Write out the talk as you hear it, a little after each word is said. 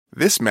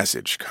This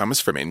message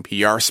comes from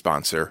NPR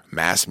sponsor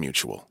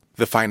MassMutual.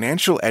 The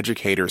Financial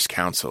Educators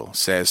Council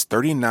says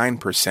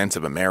 39%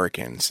 of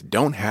Americans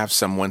don't have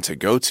someone to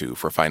go to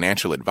for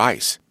financial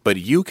advice, but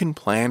you can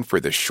plan for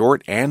the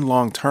short and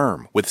long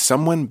term with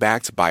someone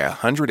backed by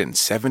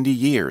 170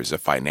 years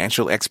of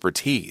financial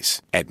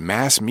expertise at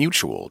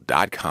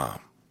MassMutual.com.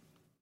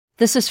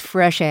 This is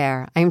Fresh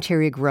Air. I'm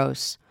Terry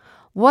Gross.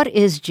 What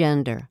is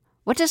gender?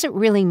 What does it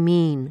really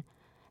mean?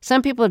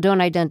 Some people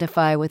don't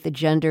identify with the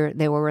gender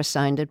they were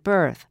assigned at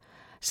birth.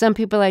 Some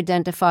people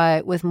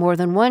identify with more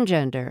than one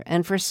gender,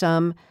 and for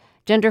some,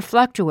 gender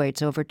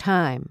fluctuates over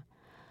time.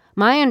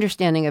 My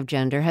understanding of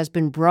gender has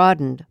been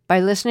broadened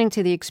by listening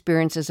to the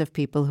experiences of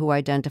people who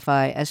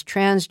identify as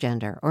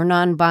transgender or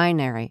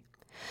non-binary.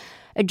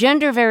 A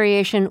gender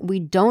variation we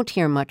don't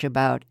hear much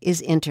about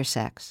is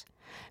intersex.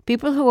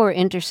 People who are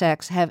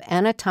intersex have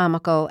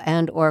anatomical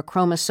and/or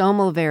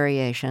chromosomal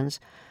variations,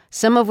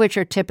 some of which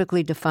are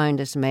typically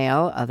defined as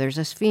male, others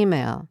as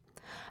female.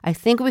 I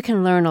think we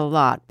can learn a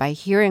lot by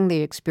hearing the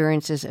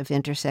experiences of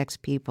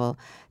intersex people,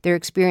 their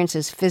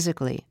experiences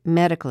physically,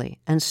 medically,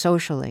 and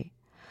socially.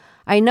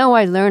 I know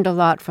I learned a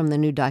lot from the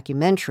new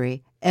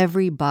documentary,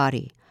 Every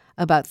Body,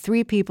 about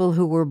 3 people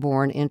who were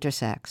born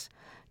intersex.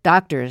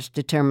 Doctors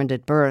determined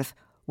at birth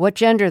what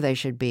gender they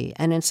should be,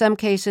 and in some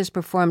cases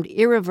performed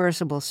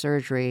irreversible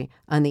surgery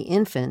on the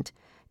infant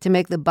to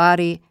make the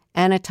body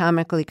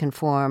anatomically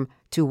conform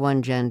to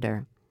one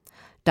gender.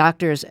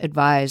 Doctors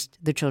advised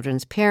the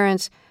children's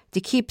parents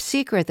to keep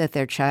secret that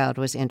their child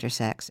was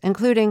intersex,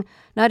 including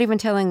not even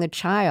telling the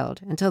child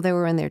until they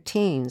were in their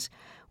teens,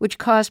 which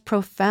caused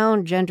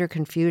profound gender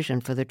confusion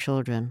for the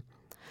children.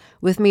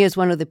 With me is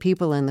one of the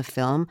people in the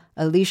film,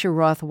 Alicia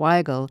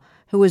Roth-Weigel,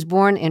 who was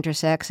born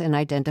intersex and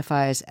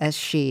identifies as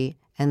she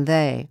and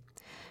they.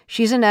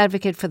 She's an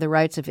advocate for the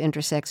rights of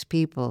intersex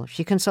people.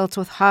 She consults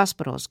with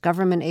hospitals,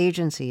 government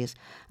agencies,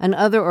 and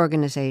other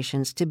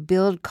organizations to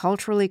build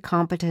culturally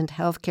competent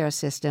healthcare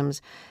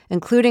systems,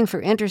 including for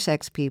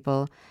intersex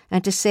people,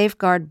 and to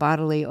safeguard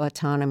bodily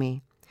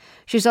autonomy.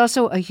 She's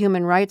also a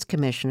human rights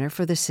commissioner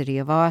for the city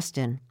of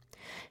Austin.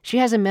 She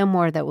has a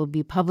memoir that will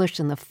be published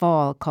in the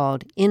fall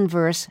called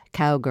Inverse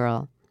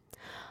Cowgirl.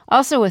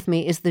 Also with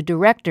me is the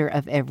director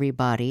of Every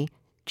Body,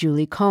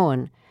 Julie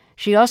Cohen.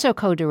 She also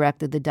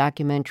co-directed the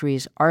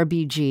documentaries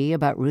RBG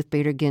about Ruth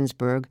Bader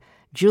Ginsburg,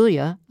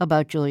 Julia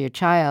about Julia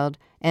Child,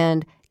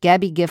 and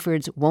Gabby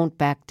Gifford's Won't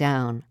Back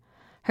Down.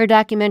 Her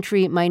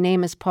documentary My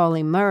Name is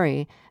Pauli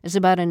Murray is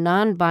about a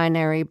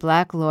non-binary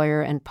black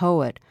lawyer and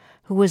poet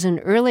who was an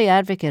early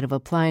advocate of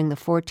applying the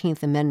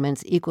 14th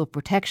Amendment's Equal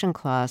Protection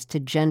Clause to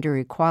gender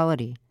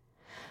equality.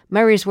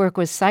 Murray's work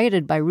was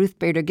cited by Ruth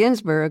Bader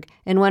Ginsburg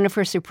in one of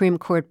her Supreme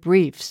Court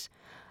briefs.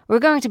 We're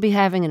going to be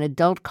having an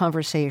adult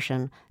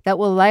conversation that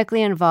will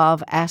likely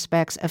involve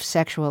aspects of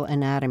sexual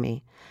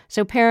anatomy.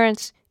 So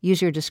parents,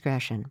 use your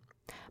discretion.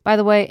 By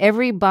the way,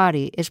 Every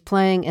Body is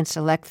playing in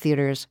select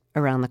theaters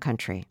around the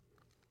country.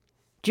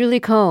 Julie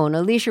Cohen,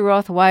 Alicia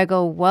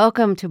Roth-Weigel,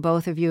 welcome to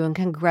both of you and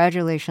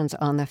congratulations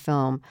on the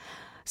film.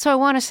 So I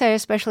want to say,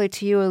 especially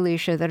to you,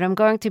 Alicia, that I'm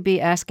going to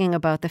be asking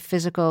about the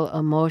physical,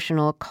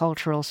 emotional,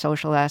 cultural,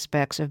 social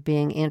aspects of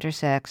being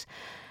intersex.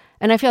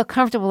 And I feel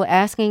comfortable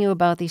asking you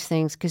about these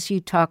things because you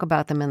talk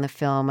about them in the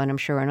film, and I'm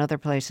sure in other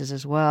places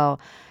as well,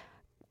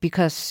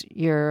 because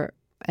you're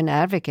an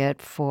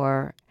advocate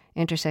for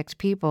intersex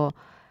people.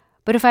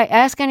 But if I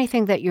ask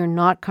anything that you're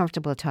not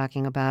comfortable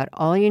talking about,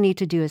 all you need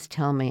to do is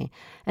tell me.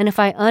 And if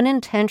I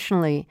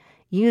unintentionally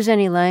use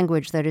any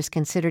language that is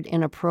considered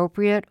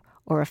inappropriate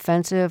or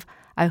offensive,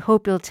 I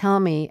hope you'll tell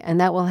me, and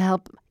that will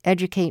help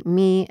educate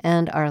me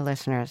and our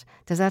listeners.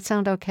 Does that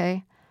sound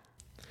okay?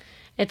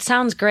 It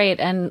sounds great.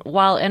 And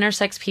while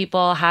intersex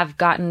people have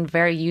gotten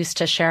very used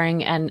to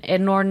sharing an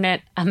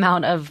inordinate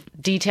amount of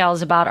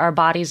details about our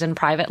bodies and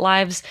private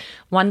lives,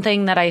 one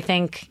thing that I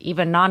think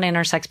even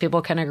non-intersex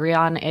people can agree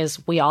on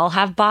is we all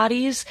have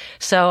bodies.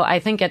 So I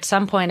think at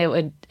some point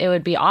it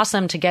would be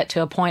awesome to get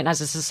to a point as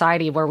a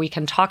society where we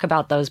can talk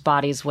about those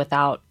bodies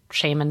without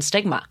shame and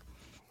stigma.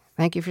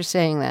 Thank you for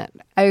saying that.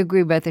 I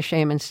agree about the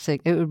shame and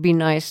stigma. It would be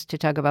nice to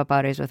talk about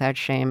bodies without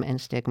shame and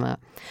stigma.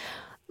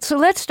 So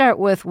let's start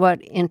with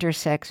what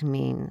intersex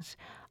means.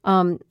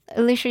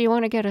 Alicia, you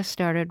want to get us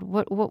started?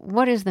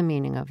 What is the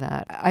meaning of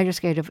that? I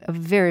just gave a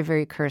very,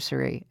 very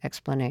cursory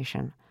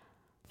explanation.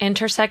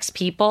 Intersex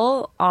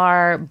people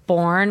are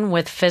born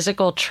with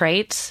physical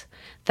traits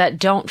that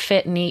don't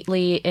fit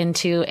neatly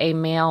into a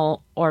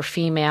male or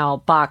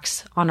female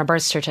box on a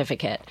birth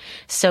certificate.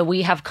 So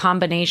we have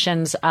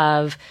combinations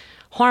of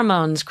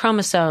hormones,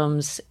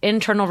 chromosomes,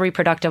 internal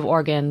reproductive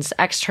organs,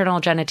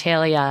 external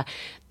genitalia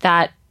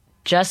that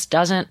just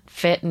doesn't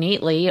fit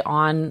neatly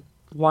on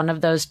one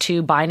of those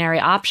 2 binary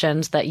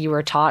options that you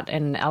were taught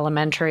in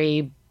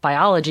elementary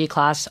biology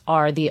class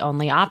are the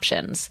only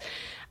options.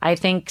 I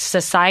think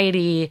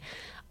society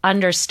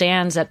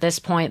understands at this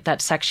point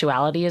that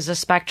sexuality is a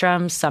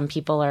spectrum. Some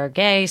people are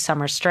gay,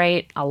 some are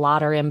straight, a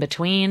lot are in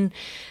between.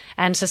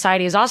 And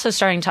society is also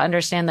starting to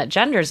understand that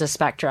gender is a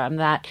spectrum,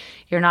 that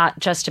you're not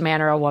just a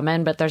man or a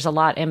woman, but there's a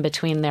lot in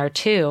between there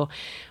too.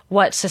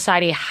 what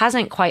society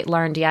hasn't quite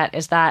learned yet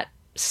is that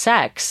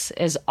sex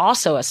is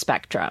also a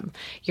spectrum.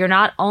 You're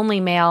not only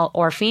male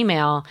or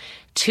female.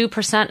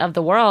 2% of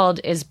the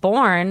world is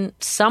born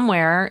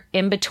somewhere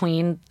in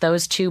between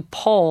those two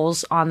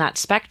poles on that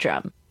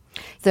spectrum.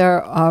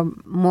 There are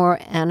more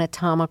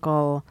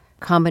anatomical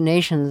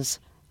combinations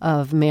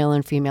of male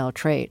and female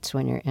traits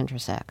when you're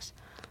intersex.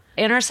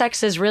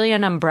 Intersex is really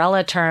an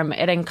umbrella term.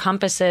 It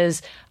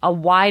encompasses a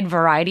wide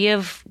variety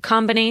of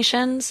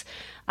combinations,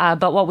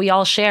 but what we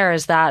all share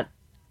is that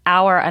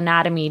our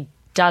anatomy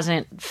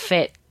doesn't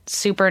fit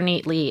super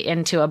neatly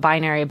into a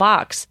binary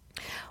box.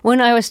 When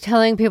I was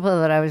telling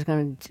people that I was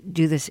going to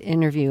do this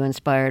interview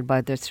inspired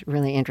by this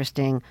really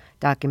interesting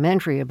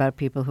documentary about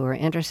people who are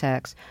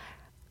intersex,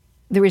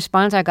 the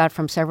response I got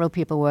from several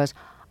people was,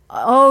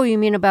 "Oh, you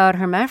mean about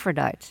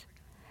hermaphrodites?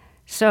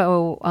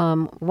 So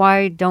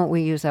why don't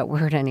we use that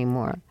word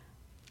anymore?"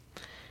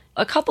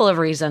 A couple of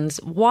reasons.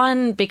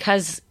 One,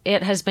 because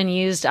it has been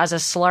used as a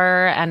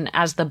slur and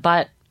as the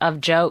butt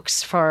of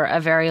jokes for a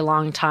very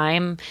long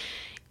time.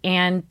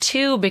 And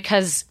two,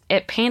 because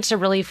it paints a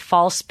really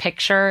false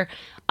picture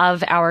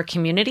of our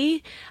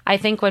community. I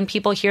think when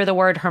people hear the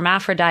word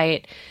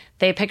hermaphrodite,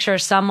 they picture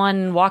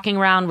someone walking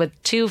around with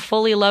two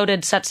fully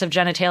loaded sets of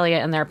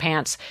genitalia in their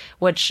pants,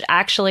 which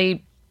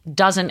actually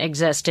doesn't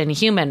exist in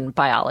human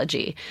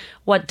biology.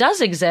 What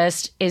does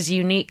exist is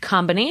unique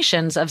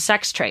combinations of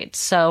sex traits.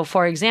 So,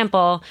 for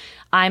example,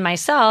 I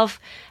myself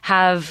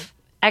have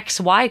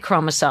XY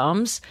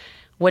chromosomes,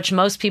 which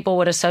most people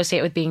would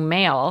associate with being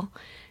male.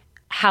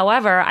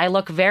 However, I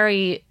look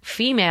very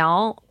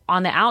female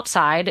on the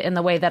outside in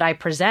the way that I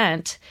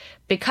present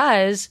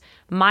because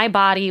my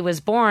body was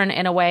born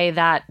in a way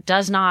that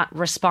does not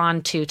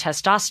respond to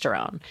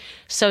testosterone.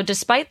 So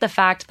despite the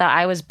fact that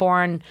I was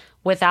born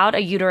without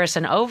a uterus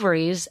and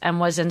ovaries and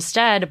was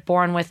instead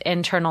born with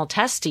internal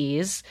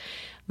testes,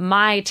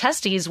 my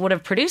testes would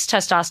have produced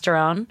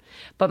testosterone,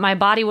 but my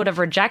body would have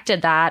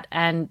rejected that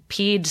and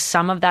peed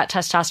some of that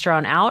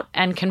testosterone out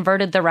and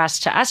converted the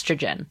rest to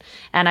estrogen.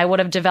 And I would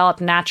have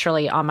developed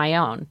naturally on my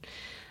own.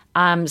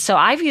 So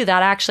I view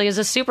that actually as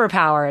a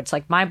superpower. It's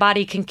like my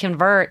body can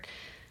convert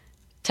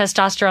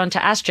testosterone to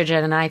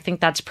estrogen, and I think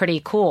that's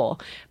pretty cool.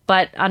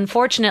 But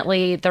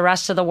unfortunately, the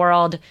rest of the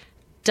world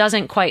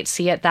doesn't quite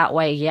see it that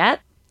way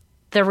yet.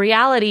 The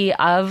reality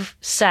of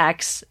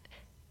sex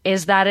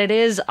is that it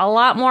is a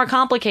lot more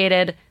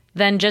complicated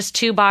than just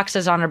two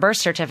boxes on a birth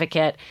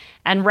certificate.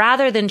 And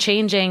rather than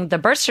changing the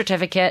birth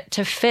certificate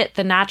to fit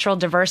the natural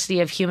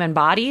diversity of human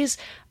bodies,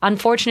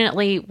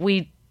 unfortunately,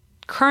 we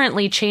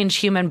currently change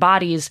human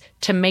bodies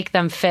to make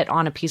them fit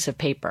on a piece of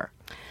paper.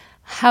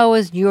 How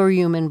has your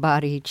human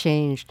body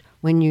changed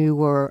when you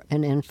were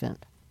an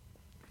infant?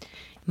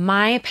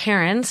 My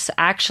parents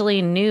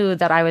actually knew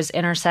that I was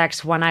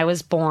intersex when I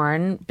was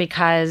born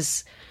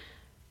because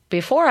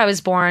before I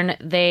was born,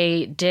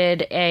 they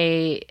did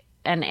an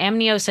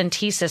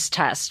amniocentesis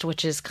test,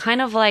 which is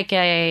kind of like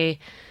an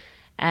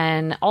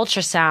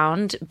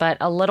ultrasound, but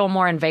a little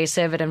more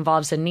invasive. It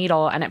involves a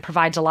needle and it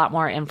provides a lot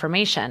more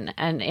information.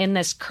 And in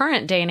this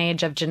current day and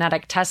age of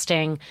genetic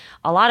testing,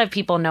 a lot of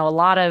people know a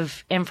lot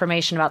of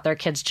information about their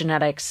kids'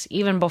 genetics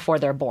even before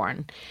they're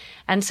born.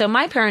 And so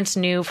my parents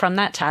knew from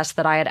that test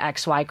that I had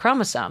XY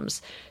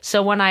chromosomes.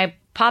 So when I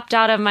popped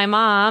out of my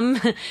mom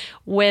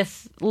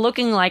with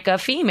looking like a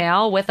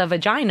female with a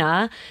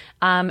vagina,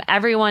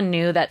 everyone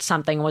knew that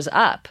something was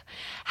up.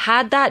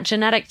 Had that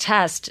genetic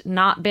test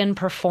not been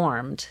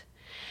performed,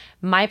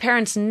 my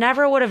parents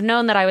never would have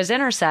known that I was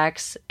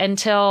intersex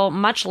until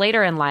much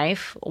later in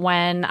life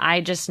when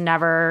I just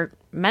never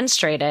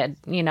menstruated,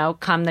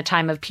 come the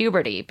time of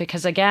puberty.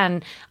 Because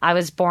again, I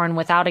was born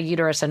without a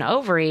uterus and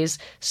ovaries,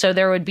 so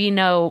there would be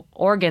no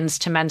organs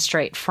to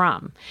menstruate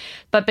from.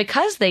 But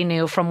because they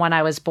knew from when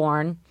I was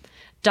born,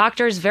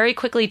 doctors very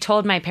quickly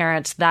told my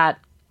parents that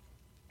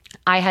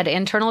I had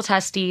internal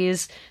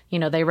testes.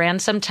 They ran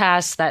some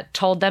tests that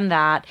told them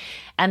that,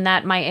 and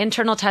that my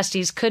internal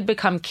testes could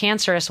become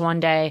cancerous one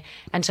day.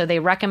 And so they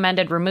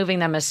recommended removing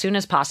them as soon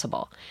as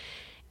possible.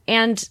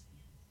 And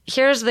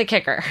here's the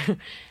kicker.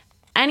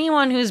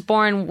 Anyone who's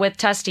born with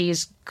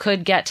testes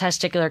could get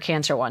testicular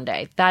cancer one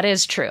day. That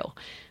is true.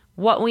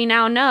 What we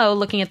now know,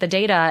 looking at the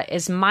data,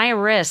 is my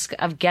risk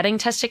of getting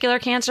testicular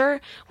cancer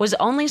was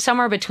only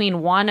somewhere between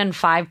 1% and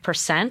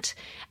 5%,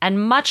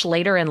 and much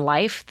later in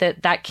life.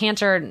 That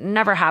cancer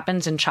never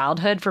happens in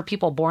childhood for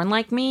people born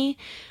like me,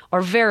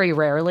 or very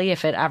rarely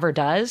if it ever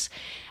does.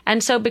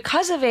 And so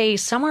because of a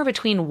somewhere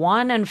between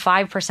 1% and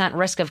 5%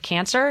 risk of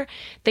cancer,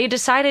 they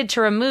decided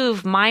to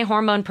remove my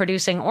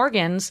hormone-producing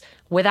organs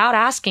without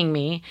asking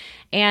me.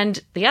 And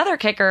the other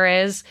kicker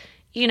is,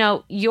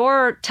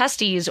 your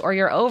testes or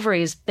your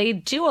ovaries, they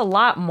do a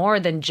lot more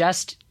than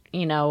just,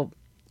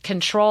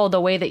 control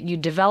the way that you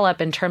develop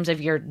in terms of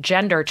your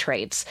gender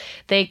traits.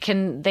 They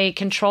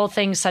control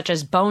things such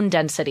as bone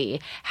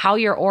density, how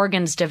your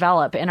organs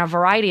develop in a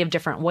variety of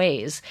different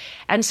ways.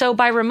 And so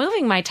by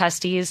removing my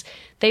testes,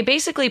 They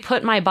basically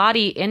put my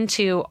body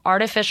into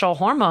artificial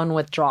hormone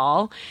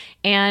withdrawal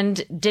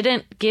and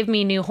didn't give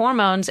me new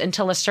hormones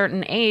until a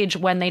certain age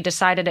when they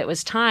decided it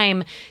was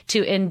time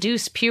to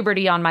induce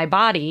puberty on my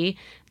body.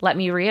 Let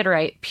me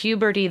reiterate,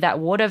 puberty that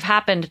would have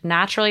happened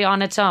naturally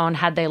on its own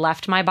had they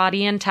left my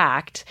body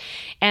intact.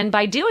 And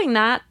by doing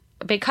that,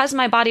 because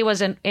my body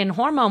was in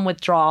hormone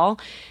withdrawal,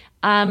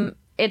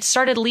 it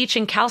started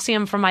leaching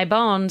calcium from my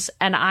bones,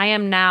 and I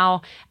am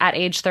now at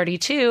age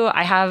 32.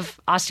 I have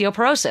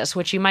osteoporosis,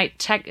 which you might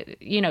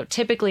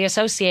typically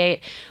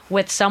associate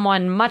with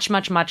someone much,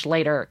 much, much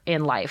later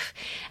in life.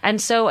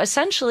 And so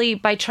essentially,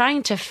 by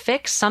trying to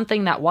fix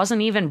something that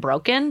wasn't even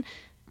broken,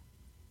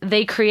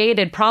 they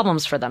created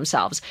problems for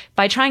themselves.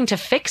 By trying to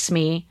fix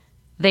me,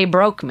 they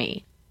broke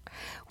me.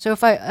 So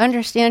if I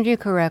understand you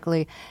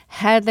correctly,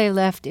 had they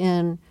left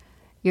in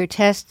your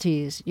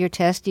testes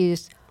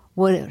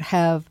would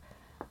have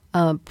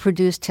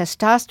produced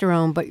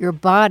testosterone, but your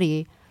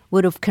body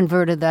would have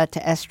converted that to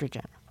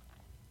estrogen.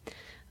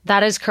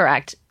 That is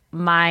correct.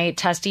 My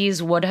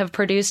testes would have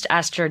produced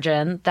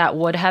estrogen that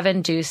would have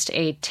induced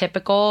a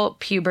typical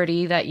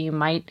puberty that you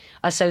might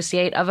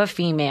associate of a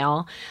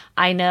female.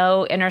 I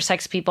know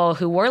intersex people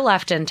who were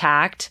left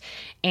intact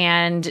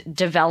and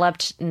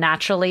developed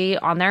naturally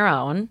on their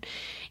own.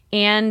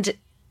 And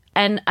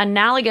an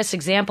analogous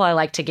example I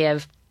like to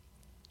give,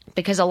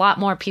 because a lot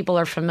more people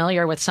are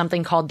familiar with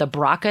something called the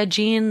BRCA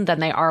gene than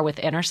they are with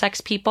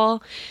intersex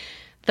people.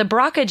 The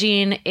BRCA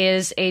gene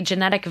is a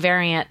genetic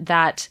variant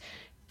that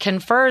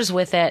confers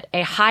with it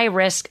a high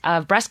risk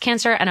of breast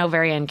cancer and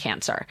ovarian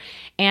cancer.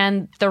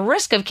 And the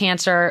risk of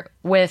cancer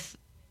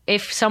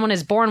if someone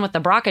is born with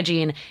the BRCA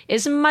gene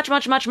is much,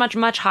 much, much, much,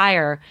 much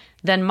higher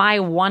than my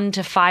 1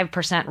 to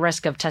 5%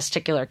 risk of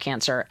testicular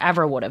cancer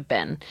ever would have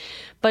been.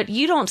 But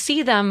you don't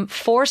see them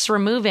force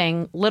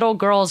removing little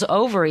girls'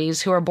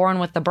 ovaries who are born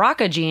with the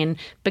BRCA gene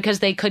because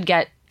they could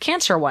get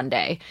cancer one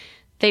day.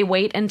 They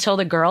wait until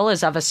the girl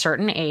is of a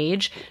certain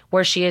age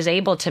where she is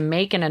able to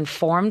make an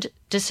informed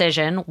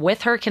decision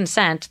with her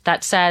consent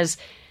that says,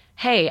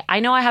 hey, I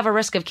know I have a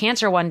risk of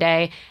cancer one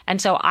day,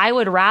 and so I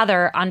would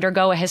rather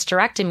undergo a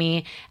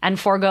hysterectomy and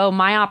forego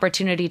my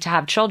opportunity to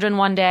have children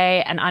one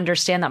day and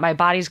understand that my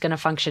body's going to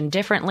function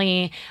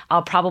differently.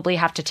 I'll probably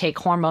have to take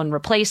hormone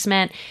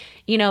replacement.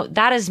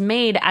 That is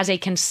made as a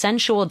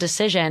consensual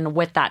decision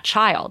with that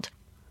child.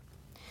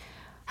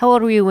 How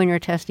old were you when your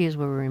testes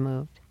were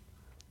removed?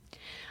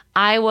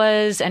 I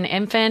was an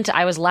infant.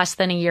 I was less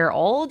than a year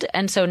old.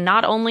 And so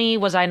not only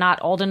was I not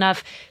old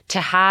enough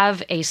to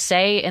have a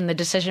say in the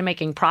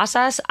decision-making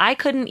process, I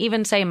couldn't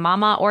even say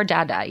mama or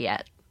dada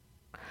yet.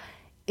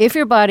 If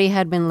your body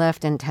had been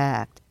left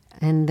intact,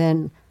 and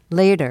then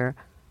later,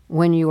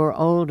 when you were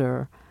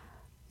older,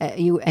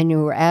 you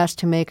were asked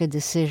to make a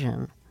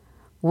decision,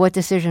 what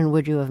decision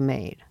would you have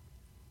made?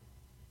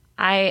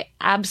 I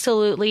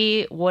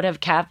absolutely would have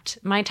kept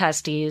my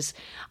testes.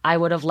 I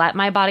would have let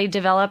my body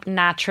develop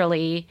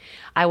naturally.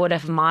 I would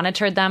have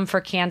monitored them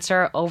for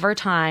cancer over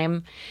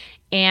time.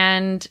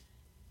 And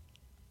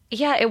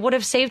yeah, it would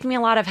have saved me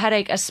a lot of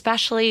headache,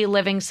 especially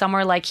living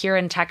somewhere like here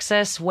in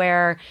Texas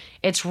where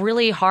it's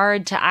really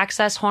hard to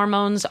access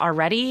hormones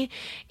already.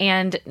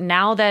 And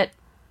now that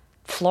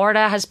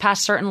Florida has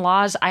passed certain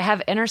laws, I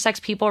have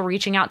intersex people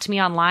reaching out to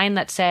me online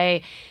that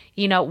say,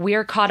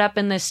 we're caught up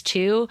in this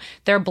too.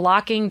 They're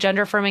blocking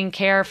gender-affirming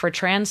care for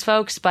trans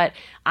folks, but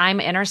I'm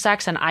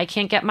intersex and I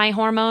can't get my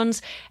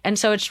hormones. And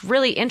so it's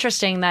really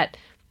interesting that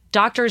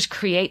doctors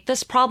create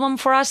this problem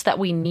for us that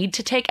we need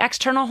to take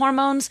external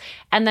hormones,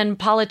 and then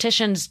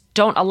politicians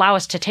don't allow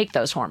us to take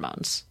those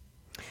hormones.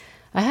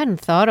 I hadn't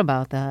thought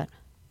about that.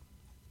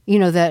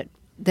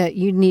 That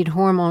you need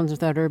hormones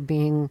that are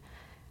being,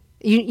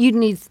 you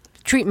need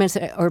treatments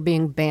that are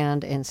being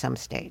banned in some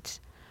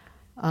states.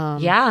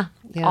 Yeah.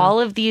 All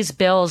of these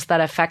bills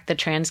that affect the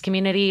trans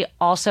community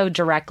also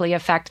directly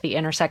affect the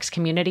intersex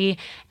community.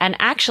 And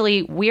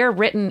actually, we're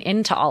written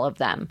into all of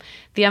them.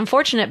 The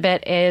unfortunate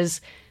bit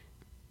is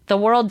the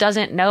world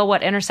doesn't know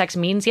what intersex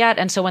means yet.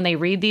 And so when they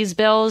read these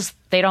bills,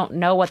 they don't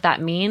know what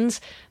that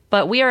means.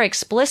 But we are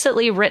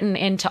explicitly written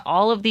into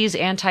all of these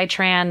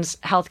anti-trans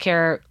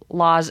healthcare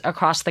laws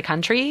across the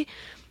country.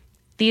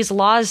 These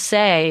laws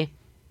say,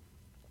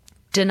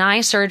 deny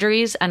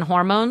surgeries and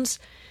hormones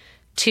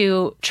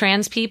to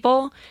trans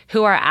people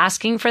who are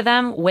asking for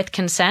them with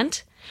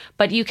consent,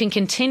 but you can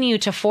continue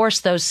to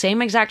force those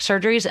same exact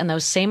surgeries and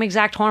those same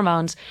exact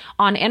hormones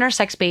on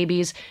intersex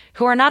babies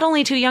who are not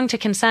only too young to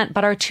consent,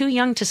 but are too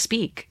young to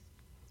speak.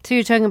 So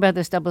you're talking about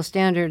this double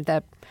standard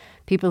that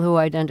people who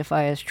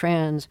identify as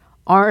trans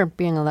aren't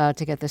being allowed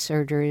to get the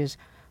surgeries,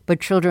 but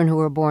children who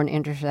are born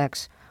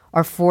intersex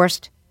are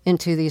forced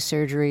into these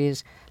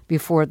surgeries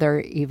before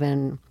they're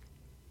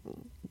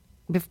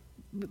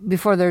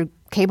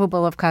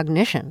capable of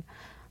cognition.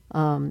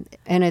 And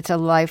it's a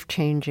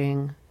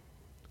life-changing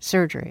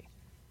surgery.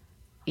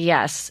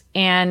 Yes.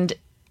 And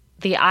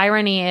the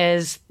irony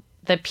is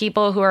the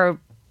people who are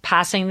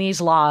passing these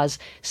laws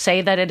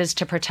say that it is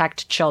to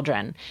protect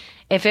children.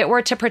 If it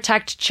were to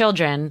protect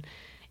children,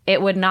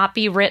 it would not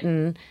be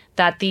written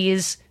that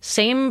these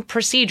same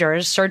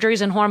procedures,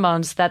 surgeries and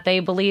hormones that they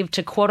believe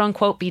to quote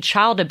unquote be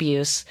child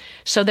abuse,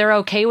 so they're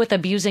okay with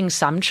abusing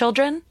some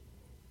children.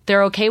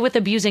 They're okay with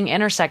abusing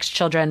intersex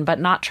children, but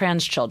not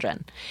trans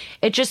children.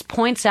 It just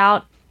points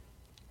out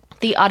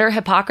the utter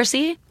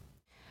hypocrisy.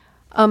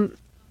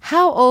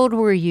 How old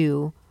were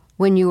you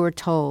when you were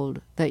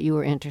told that you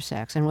were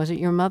intersex? And was it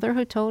your mother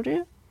who told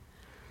you?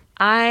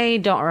 I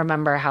don't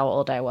remember how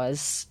old I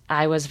was.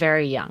 I was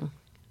very young.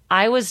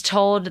 I was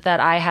told that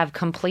I have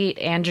complete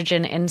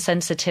androgen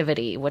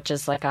insensitivity, which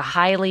is like a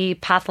highly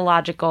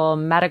pathological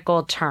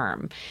medical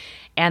term,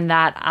 and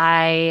that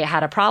I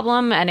had a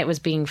problem and it was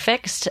being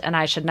fixed and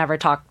I should never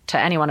talk to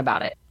anyone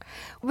about it.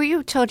 Were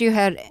you told you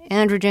had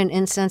androgen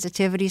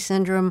insensitivity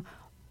syndrome,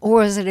 or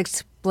was it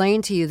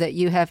explained to you that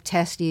you have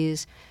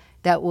testes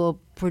that will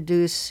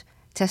produce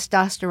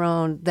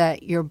testosterone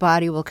that your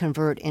body will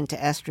convert into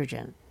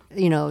estrogen?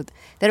 You know,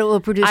 that it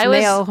will produce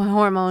male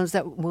hormones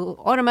that will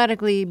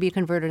automatically be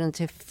converted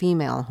into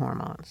female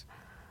hormones.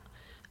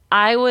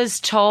 I was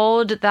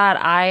told that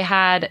I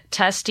had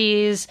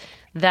testes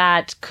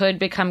that could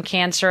become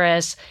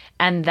cancerous,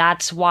 and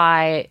that's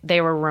why they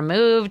were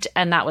removed,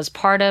 and that was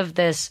part of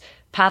this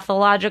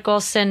pathological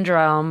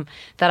syndrome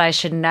that I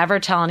should never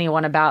tell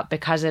anyone about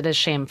because it is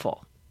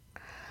shameful.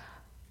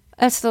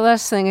 That's the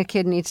last thing a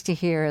kid needs to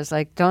hear is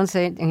like, don't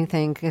say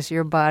anything because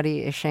your body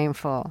is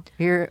shameful.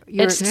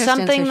 It's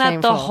something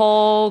that the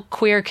whole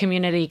queer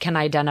community can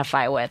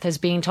identify with, is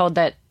being told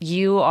that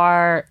you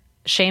are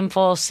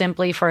shameful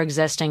simply for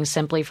existing,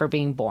 simply for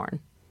being born.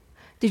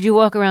 Did you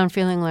walk around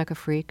feeling like a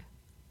freak?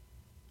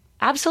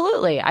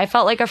 Absolutely. I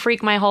felt like a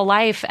freak my whole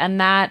life, and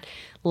that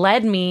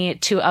led me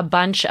to a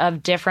bunch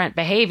of different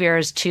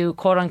behaviors to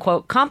quote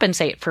unquote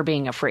compensate for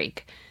being a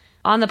freak.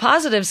 On the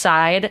positive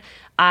side,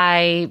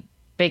 I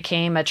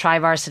became a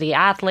tri-varsity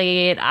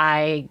athlete.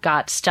 I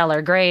got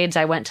stellar grades.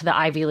 I went to the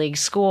Ivy League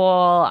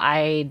school.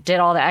 I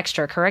did all the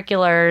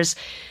extracurriculars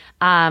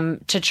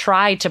to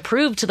try to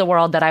prove to the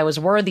world that I was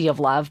worthy of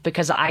love,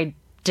 because I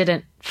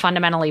didn't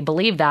fundamentally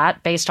believe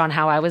that based on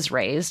how I was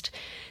raised.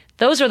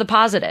 Those are the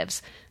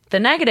positives. The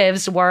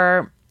negatives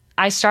were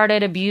I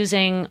started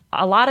abusing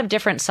a lot of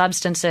different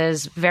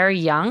substances very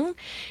young,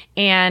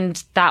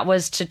 and that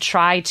was to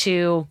try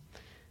to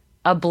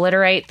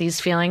obliterate these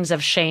feelings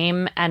of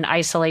shame and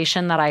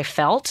isolation that I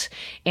felt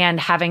and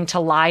having to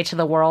lie to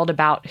the world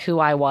about who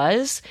I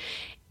was.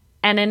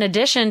 And in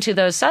addition to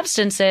those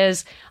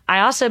substances, I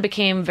also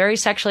became very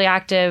sexually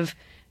active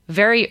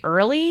very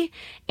early.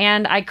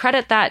 And I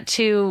credit that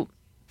to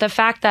the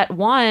fact that,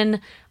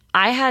 one,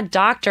 I had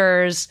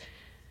doctors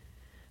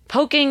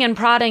poking and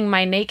prodding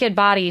my naked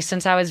body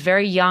since I was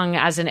very young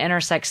as an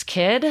intersex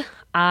kid.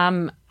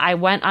 I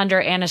went under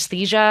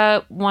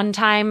anesthesia one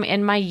time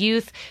in my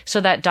youth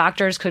so that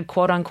doctors could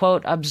quote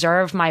unquote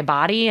observe my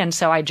body. And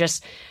so I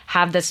just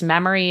have this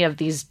memory of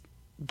these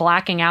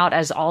blacking out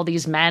as all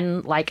these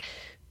men like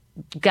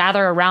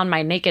gather around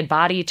my naked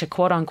body to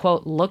quote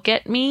unquote look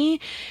at me.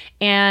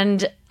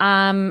 And,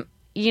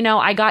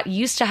 I got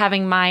used to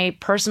having my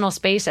personal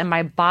space and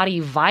my body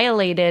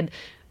violated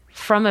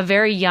from a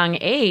very young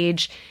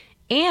age.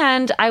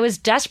 And I was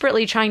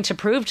desperately trying to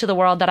prove to the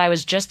world that I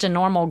was just a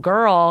normal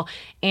girl.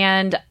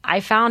 And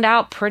I found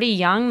out pretty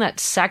young that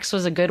sex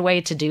was a good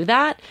way to do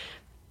that.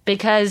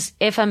 Because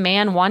if a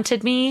man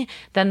wanted me,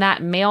 then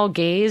that male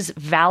gaze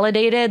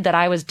validated that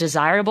I was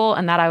desirable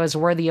and that I was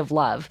worthy of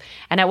love.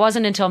 And it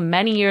wasn't until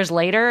many years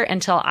later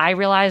until I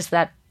realized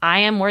that I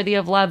am worthy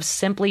of love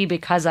simply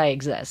because I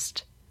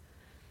exist.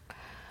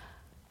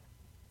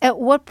 At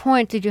what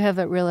point did you have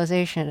that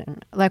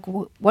realization? Like,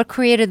 what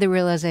created the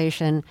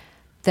realization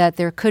that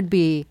there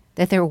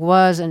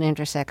was an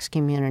intersex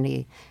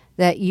community,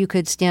 that you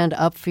could stand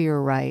up for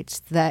your rights,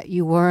 that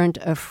you weren't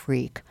a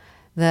freak,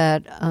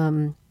 that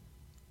and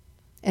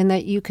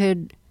that you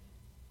could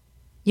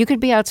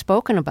be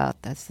outspoken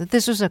about this, that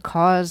this was a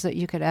cause that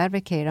you could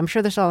advocate? I'm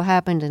sure this all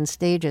happened in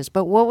stages,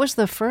 but what was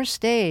the first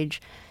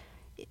stage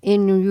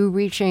in you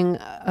reaching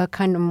a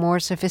kind of more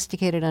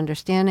sophisticated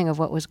understanding of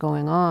what was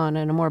going on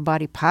and a more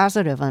body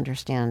positive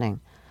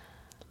understanding?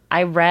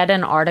 I read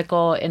an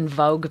article in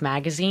Vogue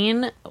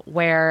magazine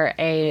where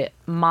a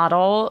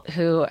model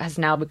who has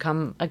now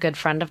become a good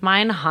friend of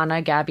mine,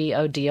 Hannah Gabby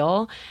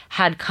O'Deal,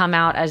 had come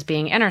out as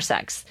being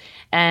intersex.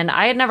 And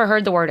I had never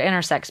heard the word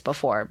intersex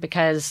before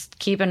because,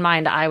 keep in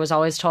mind, I was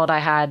always told I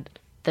had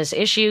this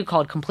issue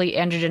called complete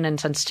androgen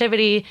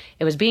insensitivity.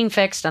 It was being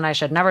fixed and I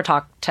should never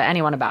talk to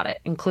anyone about it,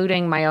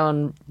 including my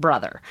own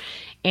brother.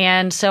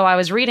 And so I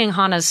was reading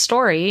Hannah's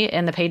story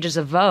in the pages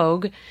of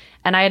Vogue,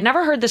 and I had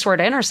never heard this word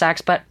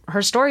intersex, but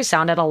her story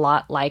sounded a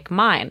lot like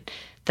mine.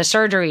 The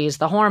surgeries,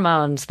 the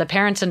hormones, the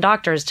parents and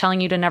doctors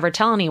telling you to never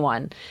tell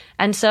anyone.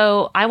 And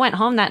so I went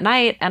home that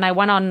night and I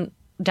went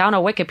down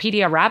a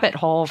Wikipedia rabbit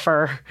hole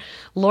for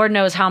Lord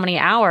knows how many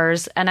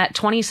hours. And at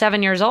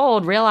 27 years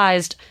old,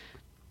 realized,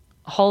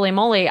 holy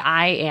moly,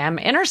 I am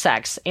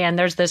intersex. And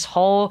there's this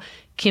whole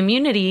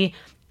community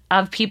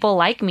of people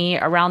like me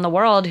around the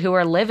world who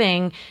are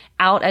living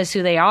out as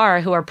who they are,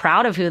 who are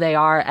proud of who they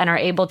are, and are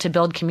able to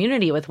build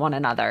community with one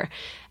another.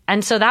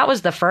 And so that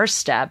was the first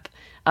step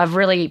of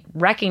really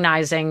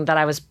recognizing that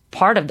I was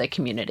part of the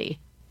community.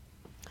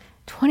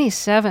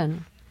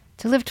 27.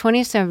 To live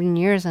 27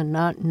 years and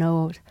not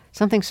know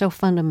something so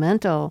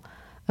fundamental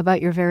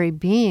about your very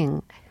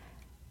being.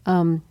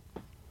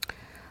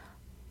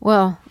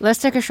 Well,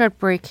 let's take a short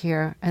break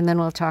here, and then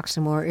we'll talk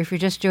some more. If you're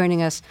just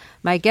joining us,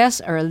 my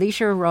guests are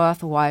Alicia Roth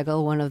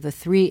Weigel, one of the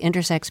 3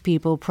 intersex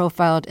people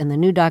profiled in the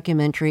new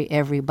documentary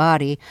Every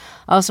Body.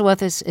 Also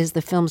with us is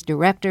the film's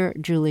director,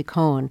 Julie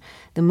Cohen.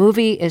 The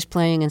movie is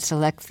playing in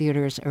select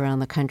theaters around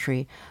the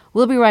country.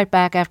 We'll be right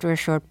back after a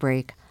short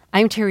break.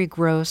 I'm Terry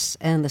Gross,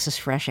 and this is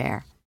Fresh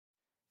Air.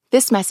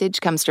 This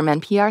message comes from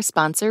NPR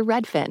sponsor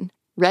Redfin.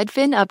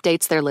 Redfin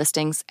updates their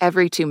listings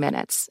every 2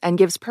 minutes and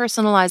gives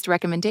personalized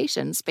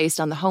recommendations based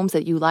on the homes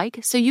that you like,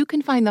 so you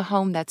can find the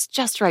home that's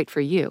just right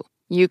for you.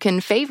 You can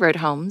favorite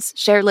homes,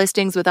 share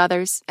listings with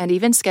others, and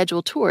even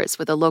schedule tours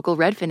with a local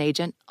Redfin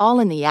agent,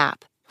 all in the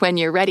app. When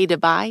you're ready to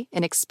buy,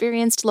 an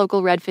experienced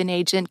local Redfin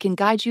agent can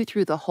guide you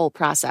through the whole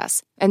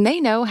process, and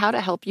they know how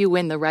to help you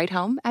win the right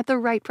home at the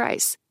right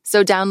price.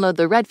 So download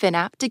the Redfin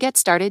app to get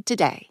started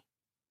today.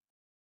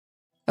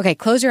 Okay,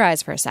 close your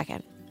eyes for a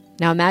second.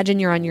 Now imagine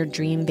you're on your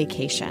dream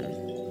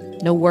vacation.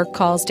 No work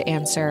calls to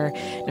answer,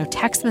 no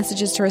text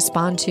messages to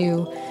respond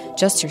to,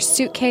 just your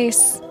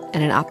suitcase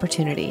and an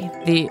opportunity.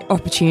 The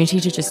opportunity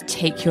to just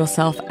take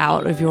yourself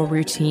out of your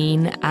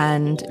routine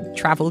and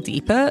travel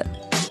deeper.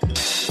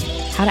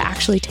 How to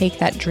actually take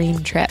that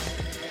dream trip.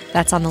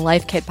 That's on the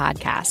Life Kit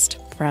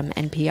podcast from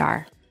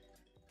NPR.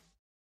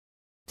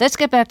 Let's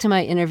get back to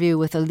my interview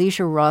with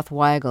Alicia Roth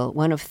Weigel,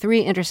 one of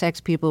 3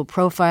 intersex people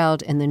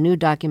profiled in the new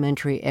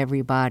documentary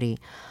Every Body.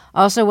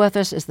 Also with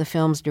us is the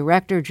film's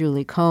director,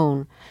 Julie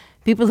Cohen.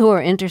 People who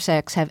are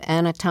intersex have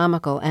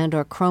anatomical and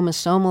or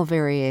chromosomal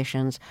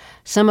variations,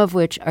 some of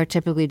which are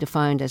typically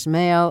defined as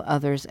male,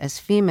 others as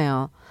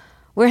female.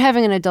 We're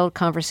having an adult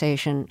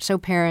conversation, so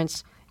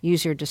parents,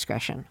 use your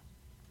discretion.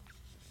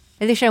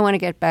 Alicia, I want to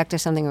get back to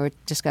something we were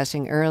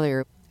discussing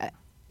earlier.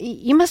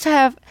 You must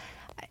have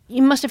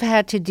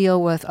had to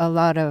deal with a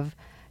lot of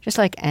just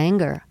like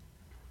anger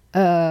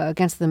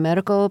against the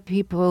medical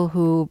people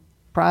who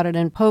prodded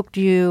and poked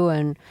you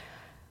and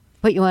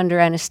put you under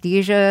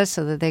anesthesia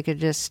so that they could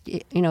just,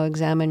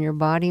 examine your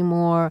body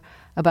more,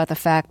 about the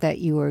fact that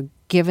you were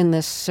given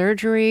this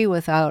surgery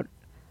without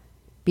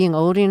being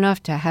old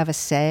enough to have a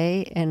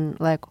say in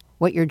like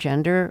what your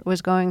gender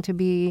was going to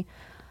be.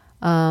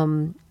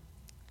 How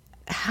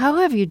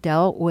have you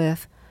dealt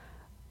with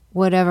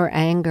whatever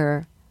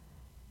anger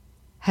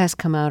has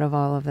come out of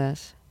all of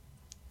this?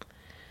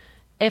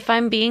 If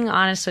I'm being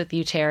honest with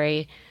you,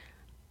 Terry,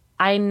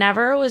 I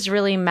never was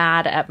really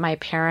mad at my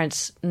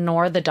parents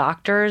nor the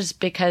doctors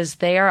because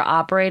they are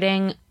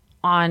operating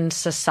on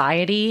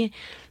society.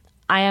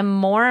 I am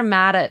more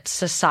mad at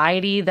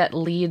society that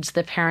leads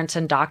the parents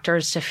and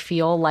doctors to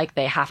feel like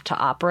they have to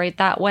operate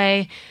that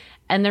way.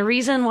 And the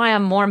reason why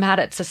I'm more mad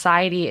at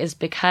society is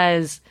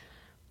because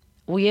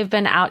we have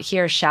been out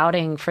here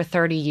shouting for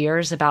 30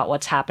 years about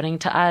what's happening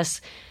to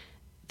us.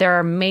 There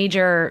are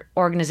major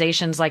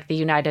organizations like the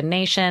United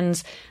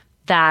Nations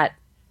that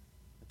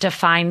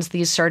defines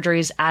these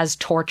surgeries as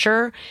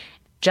torture.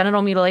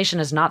 Genital mutilation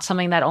is not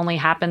something that only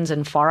happens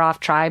in far-off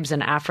tribes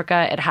in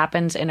Africa. It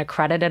happens in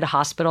accredited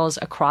hospitals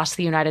across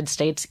the United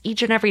States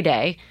each and every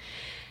day.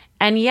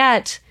 And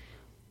yet,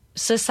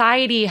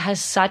 society has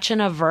such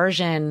an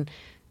aversion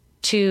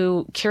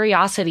to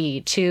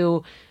curiosity,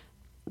 to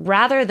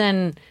rather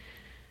than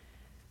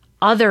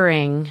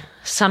othering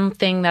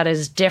something that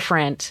is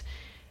different,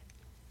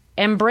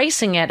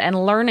 embracing it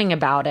and learning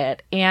about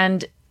it.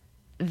 And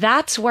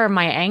that's where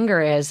my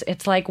anger is.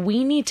 It's like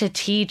we need to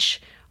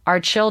teach our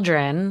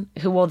children,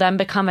 who will then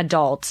become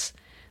adults,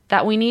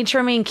 that we need to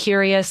remain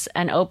curious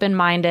and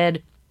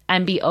open-minded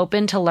and be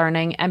open to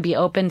learning and be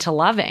open to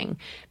loving,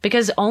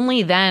 because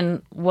only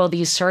then will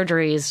these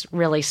surgeries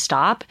really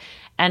stop.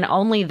 And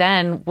only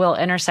then will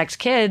intersex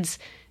kids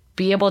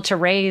be able to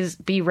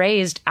be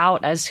raised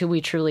out as who we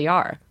truly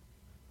are.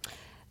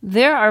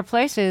 There are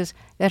places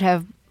that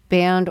have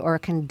banned or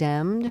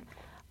condemned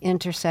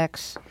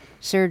intersex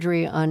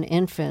surgery on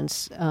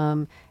infants,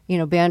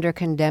 banned or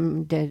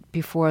condemned it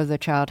before the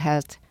child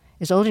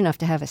is old enough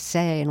to have a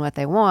say in what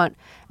they want,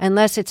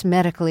 unless it's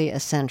medically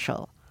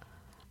essential,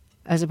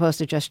 as opposed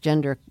to just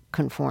gender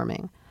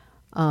conforming.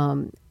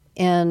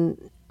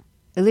 And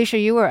Alicia,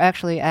 you were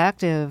actually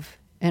active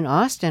in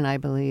Austin, I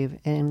believe,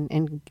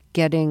 in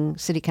getting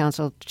city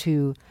council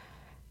to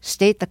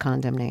state the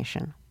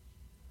condemnation.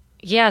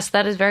 Yes,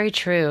 that is very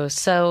true.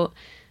 So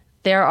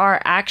there are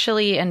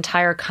actually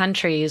entire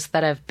countries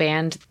that have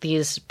banned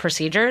these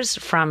procedures,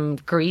 from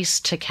Greece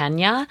to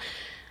Kenya.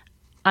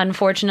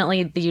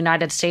 Unfortunately, the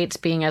United States,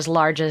 being as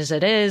large as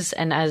it is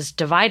and as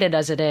divided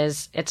as it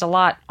is, it's a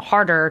lot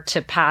harder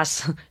to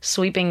pass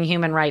sweeping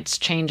human rights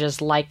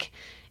changes like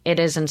it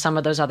is in some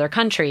of those other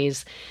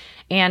countries.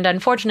 And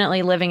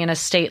unfortunately, living in a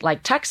state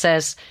like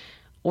Texas,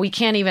 we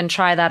can't even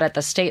try that at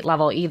the state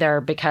level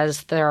either,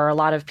 because there are a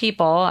lot of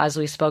people, as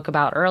we spoke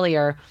about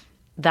earlier,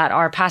 that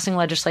are passing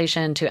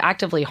legislation to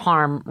actively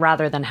harm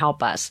rather than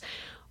help us.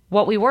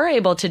 What we were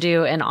able to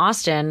do in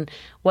Austin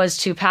was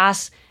to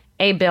pass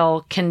a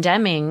bill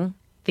condemning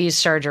these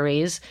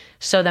surgeries.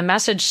 So the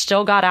message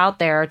still got out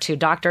there to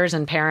doctors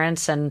and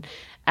parents and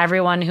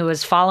everyone who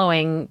was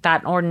following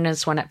that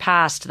ordinance when it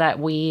passed, that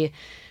we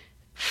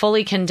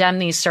fully condemn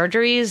these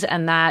surgeries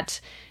and that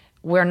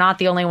we're not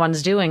the only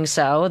ones doing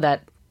so,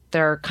 that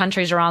there are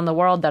countries around the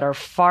world that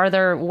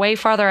are way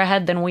farther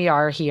ahead than we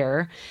are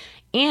here.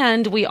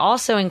 And we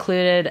also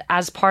included,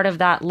 as part of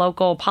that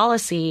local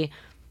policy,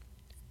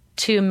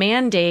 to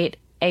mandate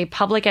a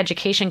public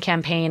education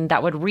campaign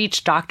that would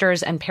reach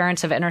doctors and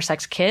parents of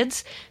intersex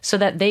kids so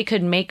that they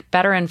could make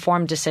better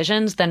informed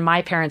decisions than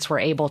my parents were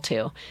able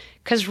to.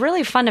 Because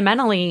really,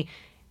 fundamentally,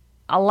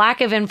 a lack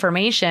of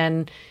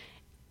information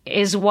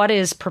is what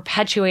is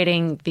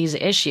perpetuating these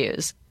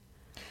issues.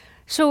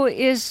 So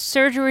is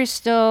surgery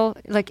still,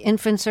 like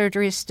infant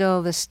surgery,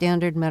 still the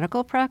standard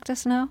medical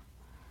practice now?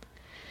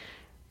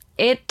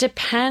 It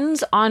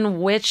depends on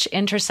which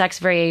intersex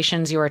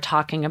variations you are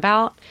talking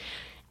about.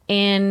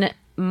 In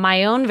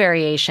my own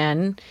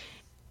variation,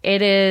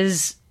 it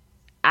is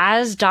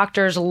as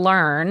doctors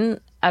learn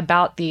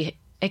about the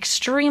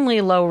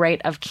extremely low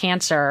rate of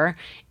cancer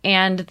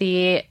and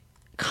the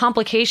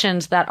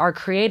complications that are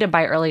created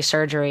by early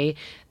surgery,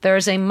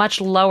 there's a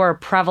much lower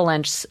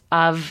prevalence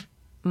of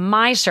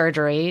my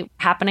surgery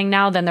happening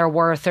now than there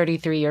were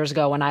 33 years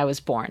ago when I was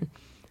born.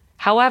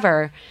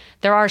 However,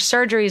 there are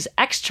surgeries,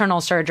 external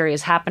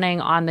surgeries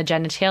happening on the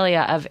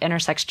genitalia of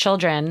intersex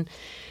children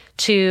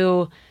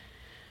to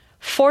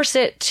force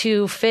it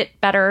to fit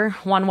better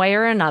one way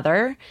or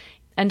another.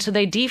 And so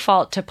they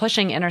default to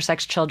pushing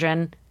intersex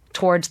children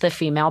towards the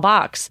female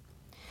box.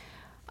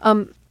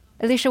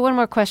 Alicia, one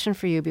more question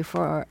for you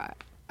before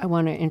I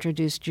want to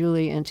introduce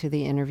Julie into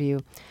the interview.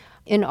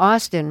 In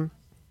Austin,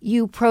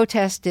 you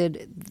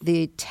protested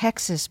the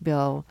Texas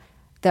bill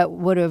that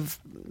would have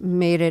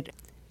made it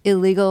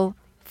illegal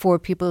for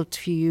people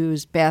to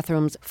use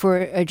bathrooms for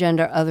a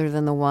gender other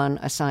than the one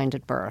assigned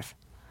at birth.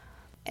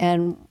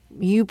 And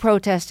you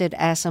protested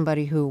as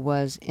somebody who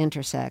was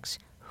intersex,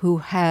 who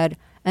had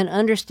an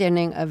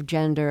understanding of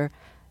gender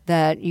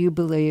that you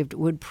believed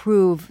would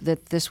prove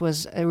that this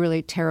was a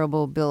really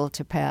terrible bill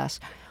to pass.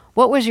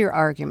 What was your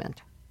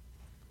argument?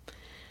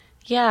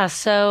 Yeah,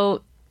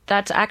 so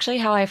that's actually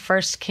how I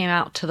first came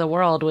out to the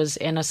world, was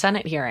in a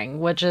Senate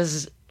hearing, which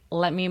is,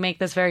 let me make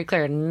this very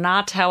clear,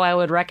 not how I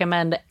would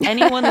recommend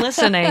anyone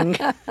listening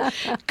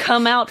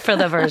come out for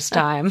the first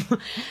time.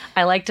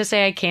 I like to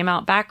say I came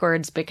out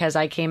backwards because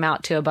I came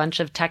out to a bunch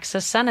of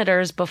Texas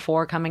senators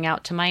before coming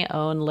out to my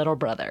own little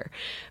brother.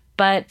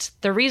 But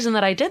the reason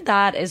that I did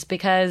that is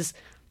because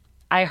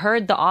I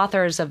heard the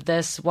authors of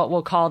this, what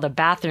we'll call the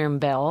bathroom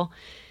bill,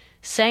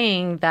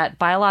 saying that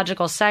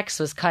biological sex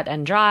was cut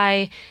and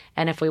dry,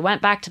 and if we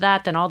went back to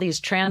that, then all these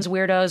trans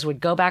weirdos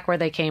would go back where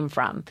they came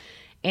from.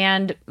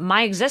 And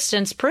my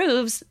existence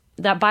proves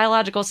that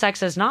biological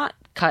sex is not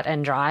cut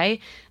and dry,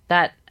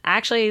 that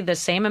actually the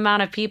same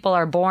amount of people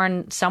are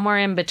born somewhere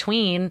in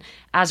between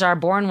as are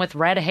born with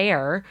red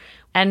hair.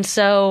 And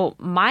so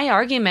my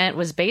argument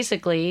was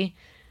basically,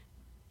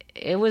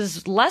 it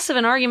was less of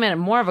an argument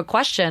and more of a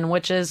question,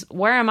 which is,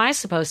 where am I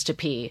supposed to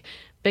pee?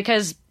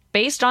 Because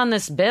based on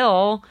this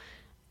bill,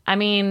 I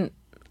mean,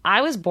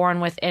 I was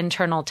born with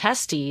internal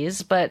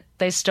testes, but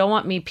they still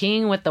want me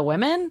peeing with the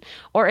women?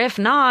 Or if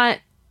not,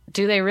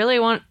 do they really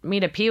want me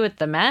to pee with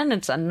the men?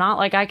 It's not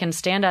like I can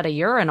stand at a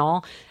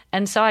urinal.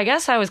 And so I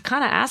guess I was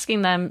kind of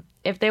asking them,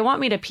 if they want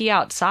me to pee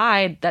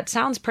outside, that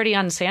sounds pretty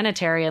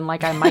unsanitary and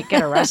like I might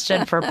get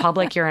arrested for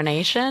public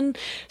urination.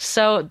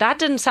 So that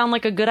didn't sound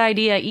like a good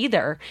idea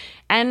either.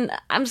 And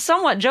I'm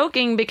somewhat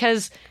joking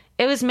because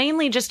it was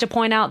mainly just to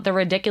point out the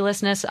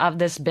ridiculousness of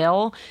this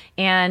bill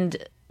and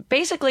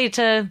basically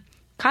to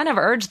kind of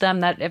urge them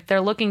that if they're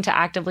looking to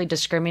actively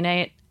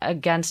discriminate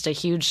against a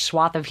huge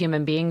swath of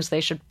human beings, they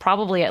should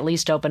probably at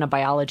least open a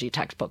biology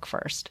textbook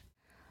first.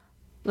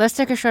 Let's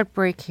take a short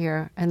break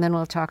here, and then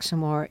we'll talk some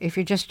more. If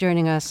you're just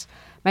joining us,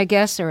 my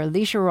guests are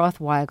Alicia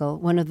Roth-Weigel,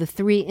 one of the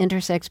 3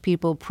 intersex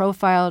people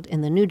profiled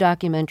in the new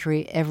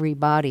documentary Every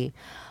Body.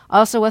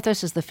 Also with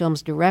us is the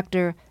film's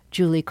director,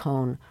 Julie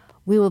Cohn.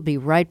 We will be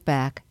right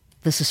back.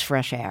 This is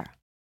Fresh Air.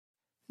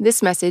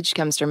 This message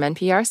comes from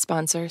NPR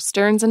sponsor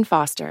Stearns &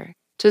 Foster.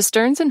 To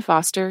Stearns &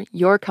 Foster,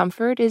 your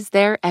comfort is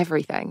their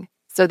everything.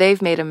 So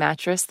they've made a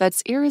mattress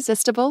that's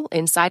irresistible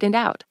inside and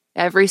out.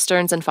 Every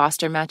Stearns &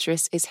 Foster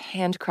mattress is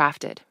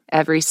handcrafted.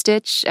 Every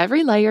stitch,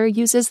 every layer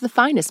uses the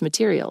finest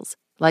materials,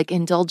 like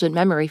indulgent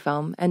memory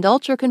foam and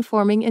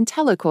ultra-conforming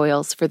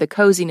IntelliCoils for the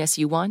coziness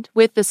you want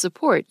with the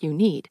support you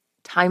need.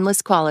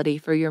 Timeless quality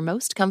for your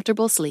most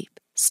comfortable sleep.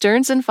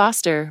 Stearns &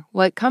 Foster,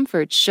 what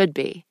comfort should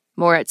be.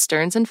 More at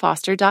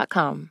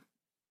stearnsandfoster.com.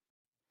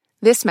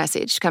 This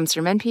message comes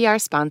from NPR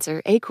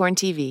sponsor Acorn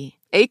TV.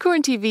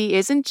 Acorn TV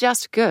isn't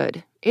just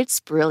good, it's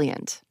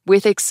brilliant.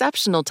 With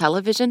exceptional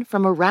television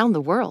from around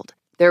the world.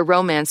 Their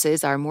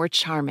romances are more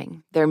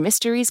charming, their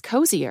mysteries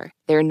cozier,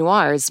 their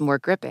noirs more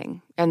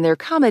gripping, and their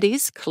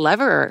comedies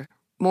cleverer.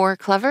 More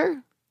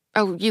clever?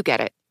 Oh, you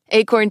get it.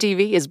 Acorn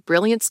TV is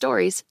brilliant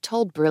stories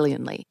told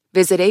brilliantly.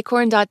 Visit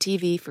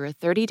acorn.tv for a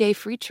 30-day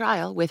free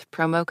trial with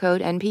promo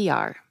code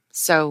NPR.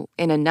 So,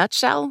 in a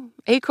nutshell,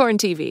 Acorn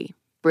TV.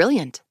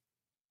 Brilliant.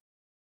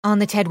 On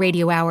the TED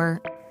Radio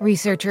Hour,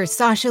 researcher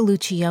Sasha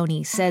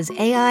Lucioni says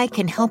AI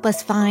can help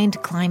us find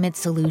climate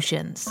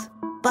solutions.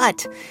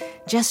 But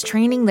just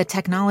training the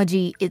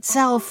technology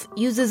itself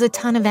uses a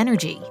ton of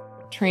energy.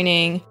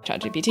 Training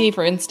ChatGPT,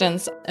 for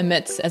instance,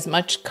 emits as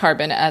much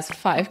carbon as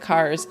 5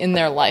 cars in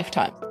their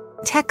lifetime.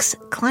 Tech's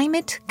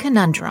Climate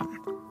Conundrum.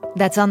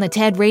 That's on the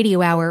TED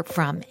Radio Hour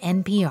from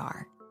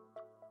NPR.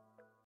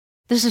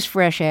 This is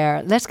Fresh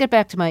Air. Let's get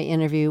back to my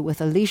interview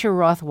with Alicia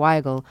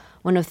Roth-Weigel,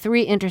 one of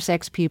 3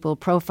 intersex people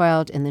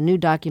profiled in the new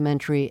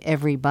documentary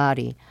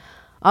Everybody.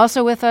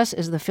 Also with us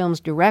is the film's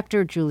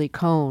director, Julie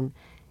Cohn.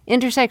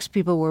 Intersex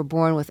people were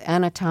born with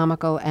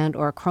anatomical and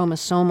or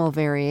chromosomal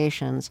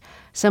variations,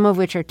 some of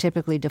which are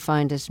typically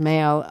defined as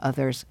male,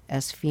 others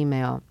as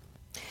female.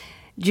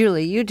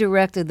 Julie, you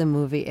directed the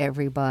movie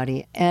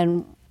Everybody,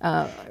 and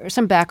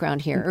some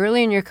background here.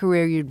 Early in your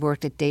career, you'd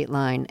worked at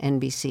Dateline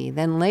NBC.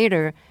 Then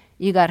later,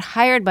 you got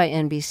hired by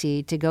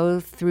NBC to go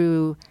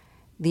through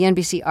the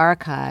NBC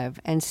archive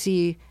and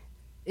see,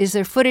 is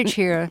there footage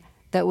here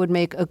that would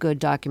make a good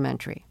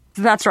documentary?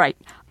 That's right.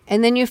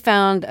 And then you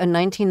found a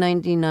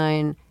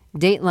 1999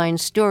 Dateline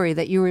story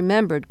that you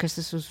remembered, because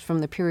this was from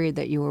the period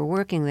that you were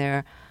working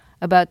there,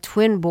 about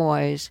twin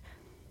boys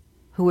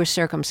who were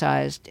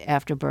circumcised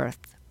after birth.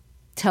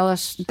 Tell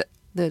us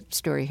the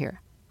story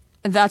here.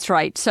 That's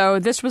right. So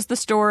this was the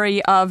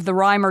story of the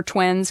Reimer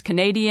twins,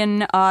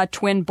 Canadian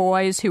twin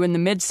boys who in the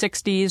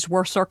mid-'60s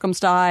were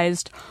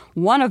circumcised.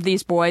 One of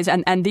these boys,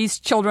 and these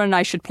children,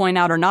 I should point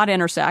out, are not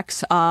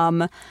intersex.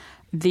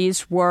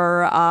 These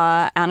were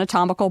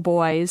anatomical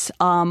boys.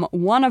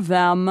 One of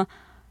them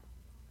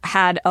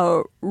had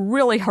a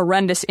really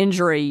horrendous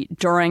injury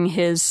during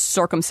his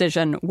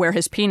circumcision where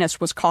his penis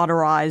was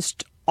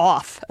cauterized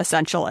off,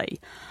 essentially.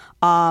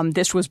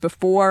 This was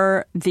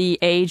before the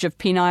age of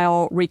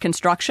penile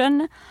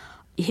reconstruction.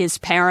 His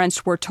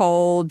parents were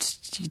told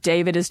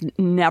David is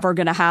never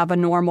going to have a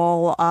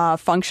normal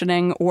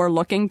functioning or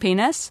looking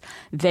penis.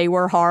 They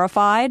were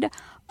horrified.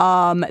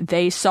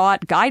 They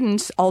sought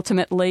guidance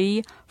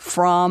ultimately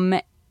from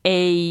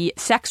a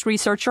sex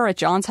researcher at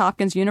Johns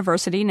Hopkins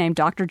University named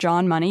Dr.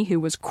 John Money, who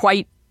was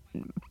quite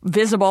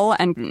visible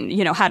and,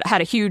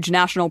 had a huge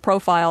national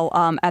profile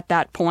at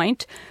that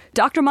point.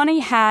 Dr. Money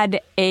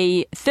had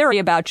a theory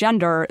about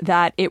gender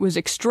that it was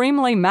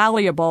extremely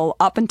malleable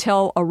up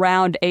until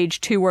around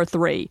age 2 or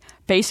 3.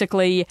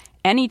 Basically,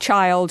 any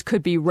child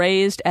could be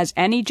raised as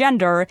any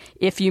gender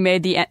if you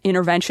made the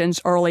interventions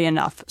early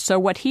enough. So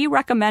what he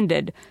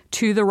recommended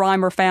to the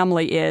Reimer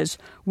family is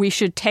we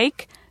should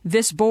take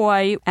this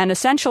boy and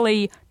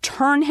essentially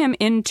turn him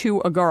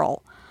into a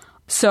girl.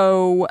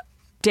 So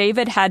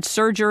David had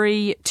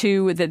surgery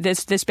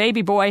this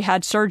baby boy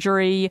had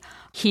surgery.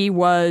 He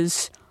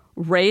was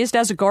raised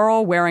as a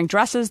girl wearing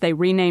dresses. They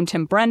renamed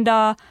him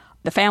Brenda.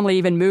 The family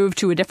even moved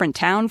to a different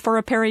town for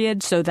a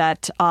period so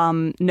that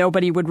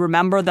nobody would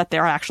remember that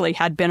there actually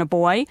had been a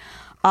boy.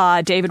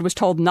 David was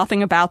told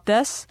nothing about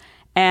this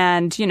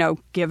and,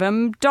 give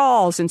him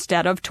dolls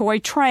instead of toy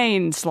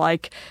trains,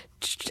 like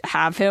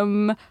have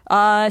him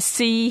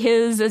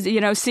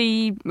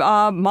see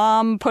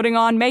mom putting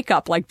on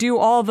makeup, like do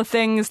all the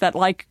things that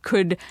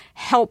could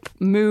help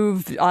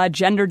move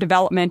gender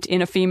development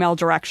in a female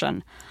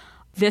direction.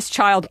 This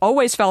child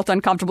always felt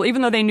uncomfortable,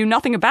 even though they knew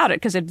nothing about it,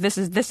 because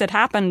this had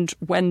happened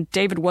when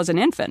David was an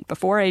infant,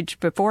 before age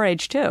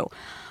 2.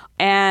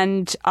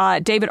 And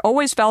David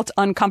always felt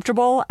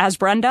uncomfortable as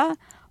Brenda,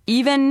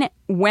 even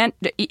went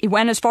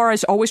as far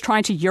as always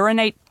trying to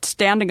urinate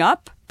standing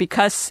up,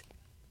 because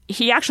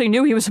he actually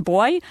knew he was a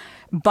boy.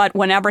 But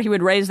whenever he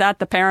would raise that,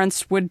 the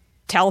parents would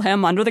tell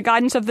him, under the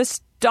guidance of this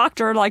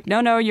doctor,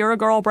 no, you're a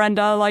girl,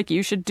 Brenda,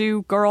 you should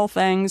do girl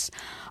things.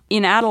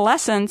 In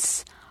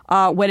adolescence,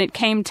 when it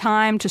came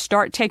time to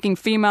start taking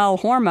female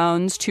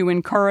hormones to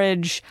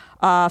encourage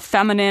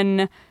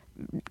feminine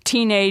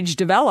teenage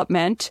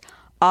development,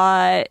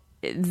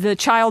 the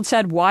child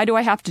said, why do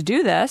I have to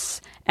do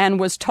this? And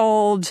was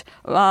told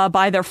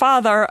by their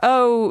father,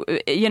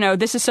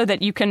 this is so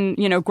that you can,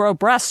 grow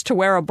breasts to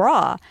wear a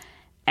bra.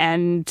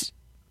 And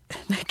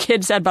the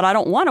kid said, but I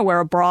don't want to wear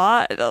a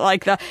bra.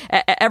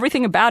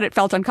 Everything about it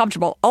felt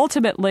uncomfortable.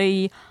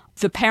 Ultimately,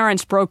 the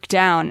parents broke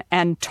down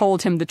and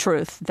told him the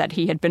truth, that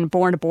he had been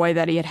born a boy,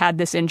 that he had had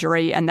this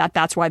injury, and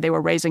that's why they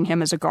were raising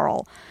him as a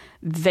girl.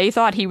 They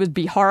thought he would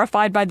be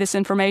horrified by this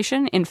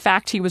information. In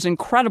fact, he was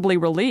incredibly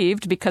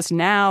relieved because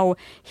now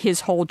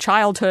his whole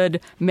childhood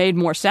made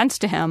more sense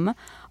to him.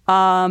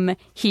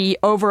 He,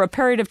 over a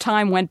period of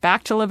time, went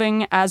back to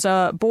living as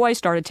a boy,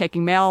 started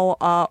taking male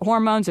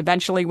hormones.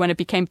 Eventually, when it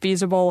became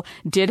feasible,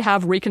 did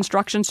have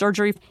reconstruction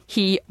surgery.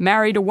 He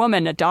married a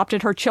woman,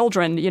 adopted her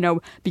children,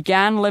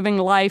 began living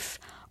life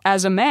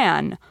as a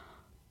man.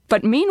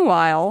 But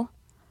meanwhile,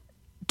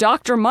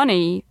 Dr.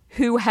 Money,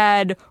 who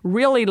had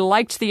really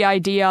liked the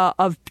idea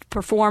of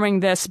performing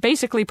this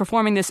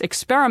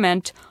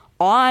experiment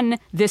on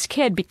this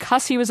kid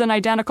because he was an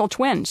identical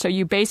twin. So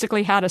you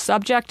basically had a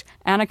subject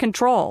and a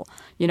control.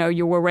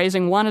 You were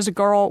raising one as a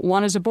girl,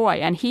 one as a boy.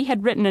 And he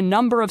had written a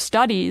number of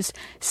studies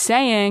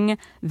saying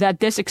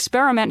that this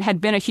experiment had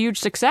been a huge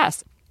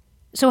success.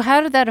 So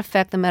how did that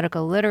affect the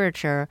medical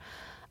literature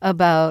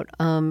about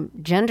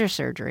gender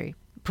surgery,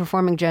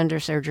 performing gender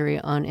surgery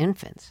on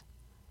infants?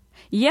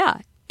 Yeah.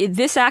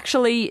 This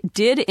actually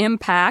did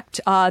impact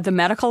the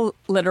medical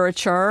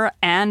literature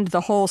and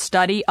the whole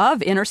study of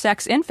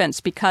intersex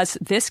infants, because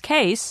this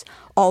case,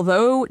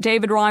 although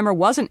David Reimer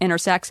wasn't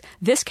intersex,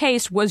 this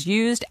case was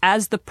used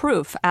as the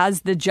proof,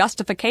 as the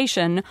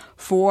justification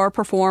for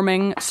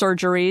performing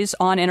surgeries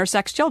on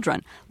intersex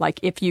children. Like,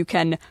 if you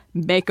can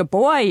make a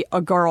boy a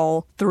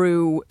girl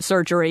through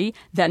surgery,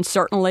 then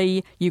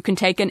certainly you can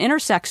take an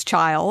intersex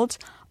child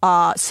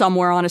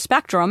somewhere on a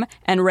spectrum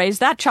and raise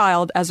that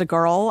child as a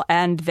girl,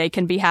 and they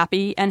can be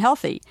happy and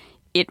healthy.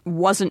 It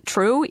wasn't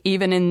true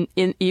even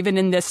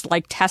in this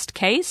test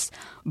case,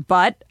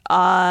 but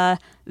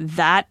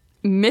that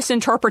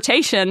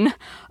misinterpretation,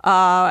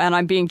 and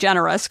I'm being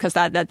generous because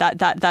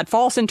that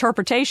false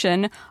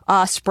interpretation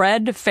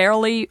spread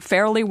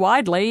fairly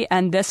widely,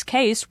 and this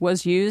case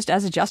was used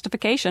as a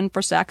justification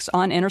for sex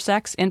on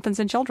intersex infants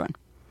and children.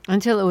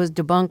 Until it was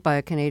debunked by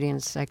a Canadian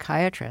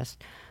psychiatrist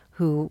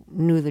who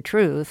knew the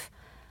truth.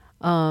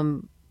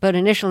 But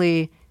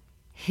initially,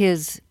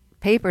 his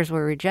papers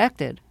were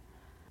rejected.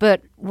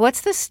 But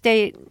what's the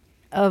state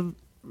of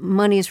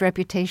Money's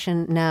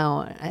reputation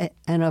now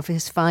and of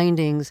his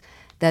findings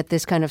that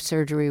this kind of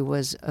surgery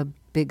was a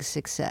big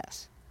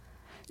success?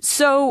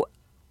 So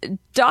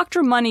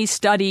Dr. Money's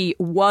study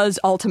was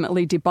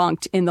ultimately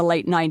debunked in the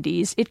late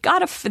 90s.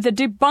 The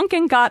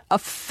debunking got a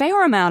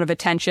fair amount of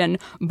attention,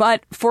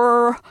 but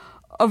for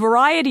a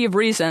variety of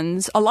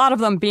reasons, a lot of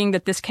them being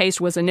that this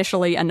case was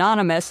initially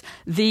anonymous,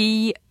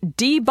 the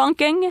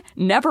debunking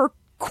never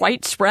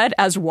quite spread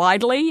as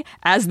widely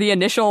as the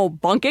initial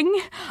bunking.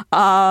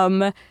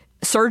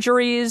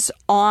 Surgeries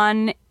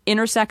on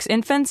intersex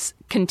infants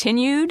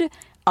continued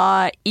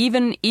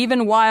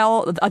even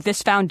while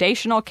this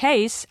foundational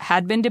case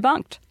had been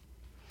debunked.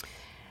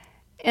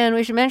 And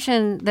we should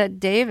mention that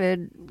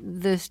David,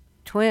 this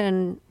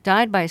twin,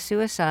 died by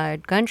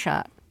suicide,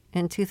 gunshot,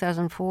 in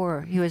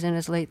 2004. He was in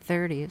his late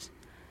 30s.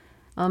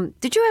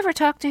 Did you ever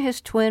talk to his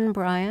twin,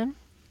 Brian?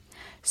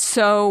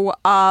 So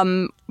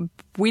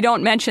we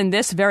don't mention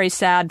this very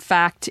sad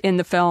fact in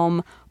the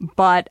film,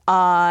 but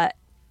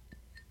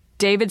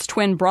David's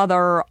twin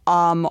brother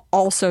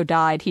also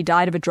died. He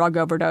died of a drug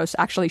overdose,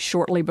 actually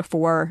shortly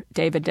before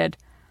David did.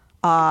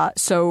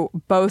 So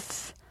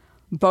both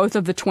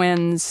of the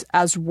twins,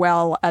 as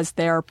well as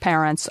their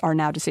parents, are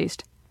now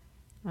deceased.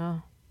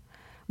 Oh.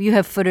 You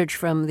have footage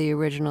from the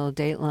original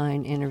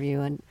Dateline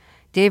interview, and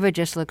David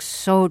just looks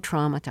so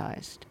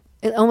traumatized.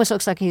 It almost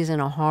looks like he's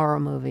in a horror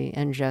movie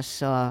and just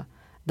saw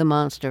the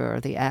monster or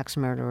the axe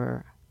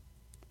murderer.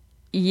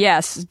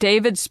 Yes,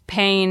 David's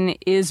pain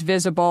is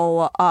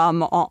visible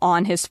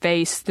on his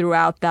face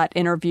throughout that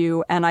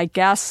interview. And I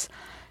guess,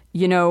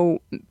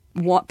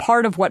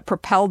 part of what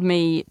propelled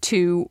me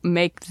to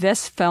make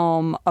this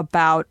film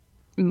about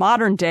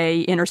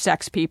modern-day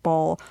intersex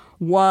people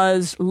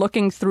was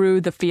looking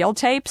through the field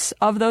tapes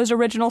of those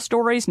original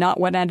stories, not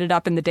what ended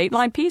up in the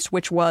Dateline piece,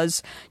 which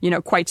was,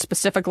 quite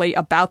specifically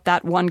about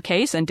that one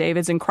case and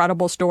David's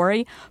incredible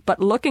story. But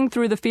looking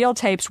through the field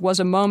tapes was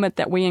a moment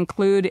that we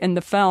include in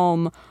the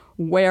film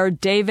where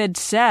David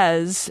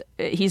says,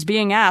 he's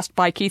being asked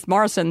by Keith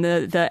Morrison,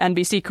 the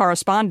NBC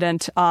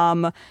correspondent,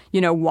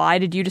 why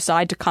did you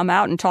decide to come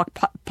out and talk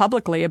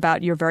publicly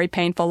about your very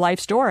painful life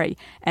story?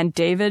 And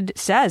David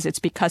says it's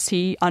because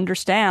he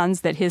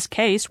understands that his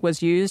case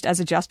was used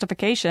as a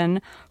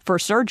justification for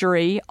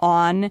surgery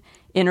on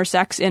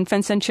intersex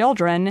infants and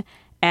children,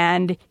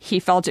 and he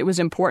felt it was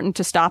important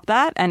to stop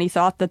that, and he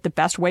thought that the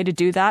best way to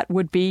do that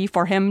would be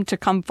for him to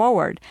come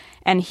forward.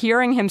 And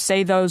hearing him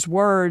say those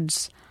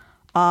words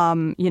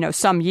some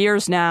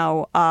years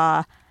now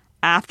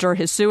after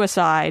his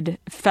suicide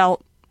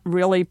felt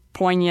really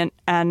poignant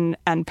and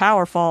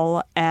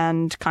powerful,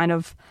 and kind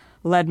of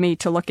led me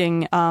to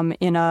looking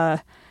in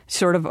a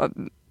sort of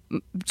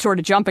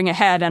jumping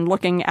ahead and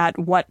looking at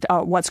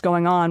what's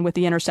going on with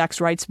the intersex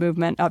rights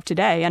movement of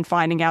today, and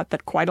finding out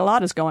that quite a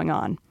lot is going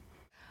on.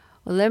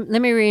 Well, let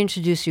me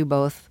reintroduce you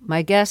both.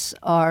 My guests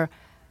are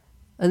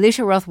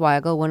Alicia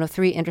Rothweigel, one of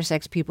 3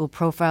 intersex people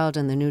profiled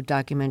in the new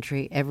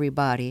documentary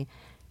Everybody,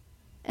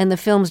 and the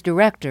film's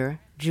director,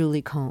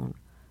 Julie Cohn.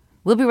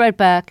 We'll be right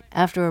back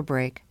after a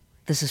break.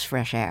 This is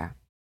Fresh Air.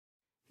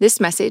 This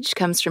message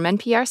comes from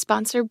NPR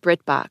sponsor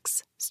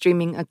BritBox,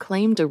 streaming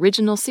acclaimed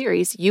original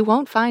series you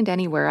won't find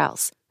anywhere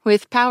else,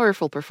 with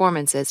powerful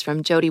performances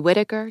from Jodie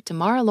Whittaker,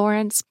 Tamara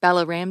Lawrence,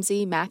 Bella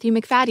Ramsey, Matthew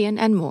McFadden,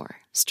 and more,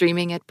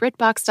 streaming at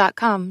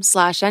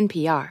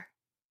BritBox.com/NPR.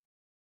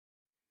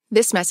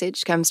 This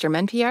message comes from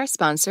NPR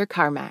sponsor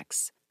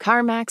CarMax.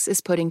 CarMax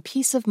is putting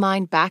peace of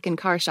mind back in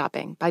car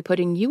shopping by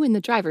putting you in the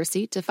driver's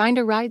seat to find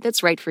a ride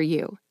that's right for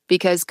you.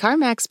 Because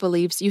CarMax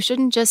believes you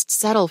shouldn't just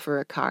settle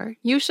for a car,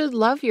 you should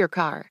love your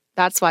car.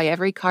 That's why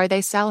every car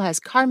they sell has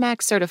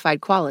CarMax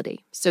certified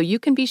quality, so you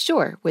can be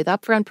sure with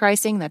upfront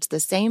pricing that's the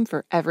same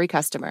for every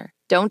customer.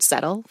 Don't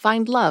settle,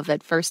 find love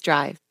at first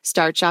drive.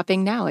 Start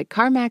shopping now at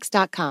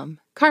CarMax.com.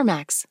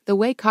 CarMax, the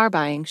way car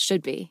buying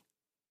should be.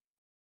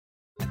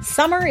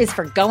 Summer is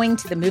for going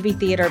to the movie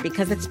theater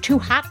because it's too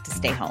hot to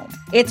stay home.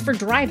 It's for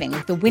driving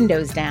with the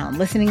windows down,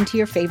 listening to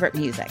your favorite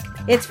music.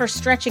 It's for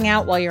stretching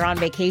out while you're on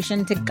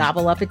vacation to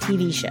gobble up a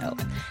TV show.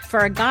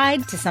 For a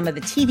guide to some of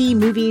the TV,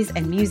 movies,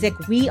 and music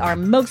we are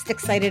most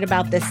excited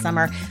about this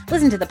summer,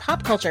 listen to the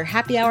Pop Culture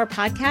Happy Hour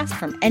podcast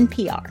from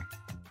NPR.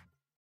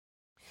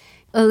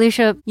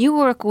 Alicia, you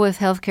work with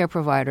healthcare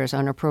providers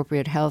on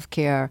appropriate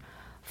healthcare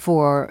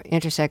for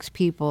intersex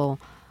people.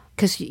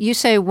 Because you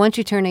say once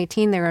you turn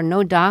 18, there are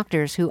no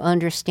doctors who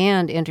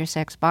understand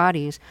intersex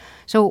bodies.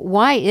 So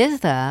why is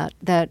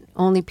that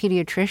only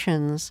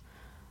pediatricians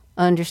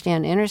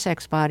understand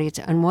intersex bodies?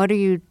 And what are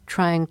you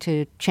trying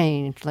to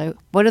change? Like,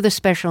 what are the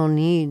special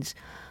needs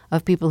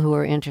of people who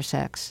are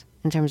intersex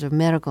in terms of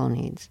medical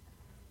needs?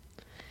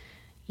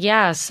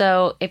 Yeah,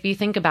 so if you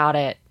think about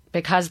it,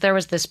 because there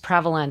was this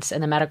prevalence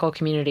in the medical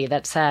community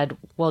that said,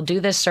 we'll do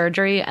this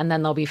surgery and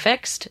then they'll be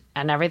fixed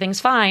and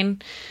everything's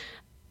fine,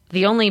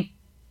 the only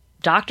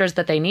doctors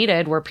that they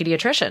needed were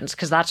pediatricians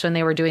because that's when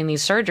they were doing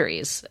these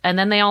surgeries. And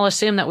then they all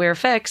assumed that we were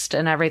fixed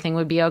and everything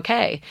would be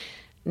okay.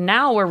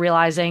 Now we're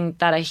realizing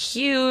that a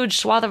huge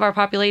swath of our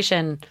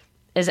population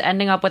is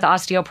ending up with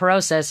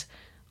osteoporosis,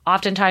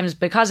 oftentimes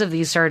because of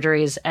these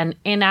surgeries and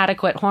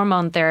inadequate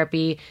hormone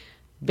therapy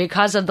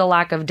because of the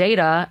lack of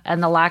data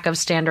and the lack of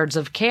standards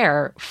of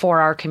care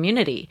for our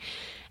community.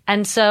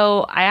 And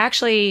so I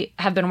actually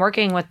have been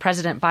working with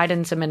President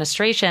Biden's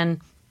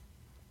administration,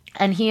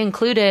 and he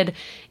included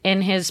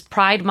in his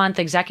Pride Month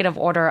executive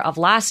order of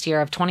last year,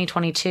 of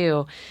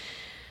 2022,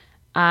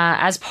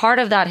 as part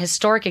of that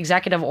historic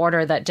executive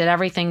order that did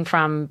everything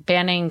from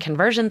banning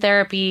conversion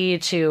therapy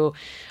to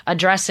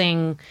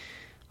addressing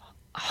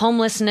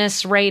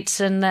homelessness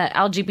rates in the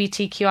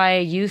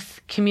LGBTQIA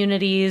youth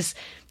communities,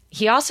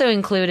 he also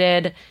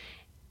included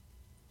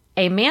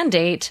a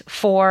mandate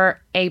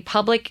for a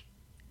public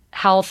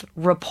health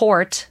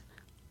report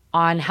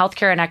on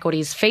healthcare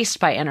inequities faced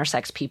by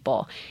intersex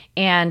people.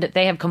 And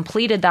they have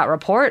completed that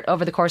report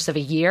over the course of a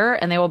year,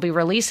 and they will be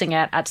releasing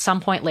it at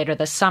some point later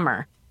this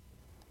summer.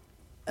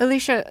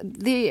 Alicia,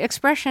 the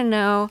expression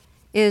now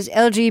is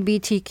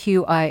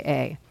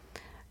LGBTQIA.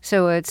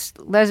 So it's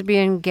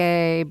lesbian,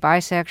 gay,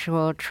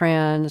 bisexual,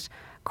 trans,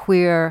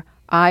 queer,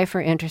 I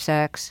for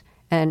intersex,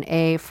 and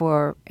A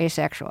for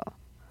asexual.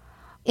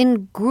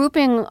 In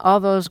grouping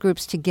all those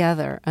groups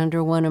together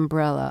under one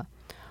umbrella,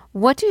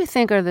 what do you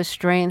think are the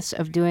strengths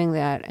of doing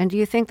that? And do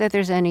you think that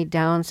there's any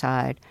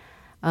downside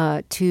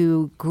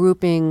to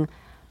grouping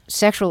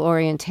sexual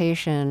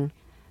orientation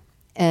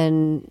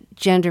and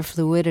gender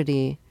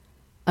fluidity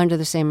under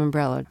the same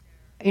umbrella?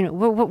 You know,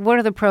 what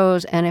are the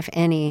pros and, if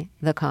any,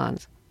 the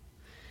cons?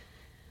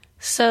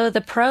 So the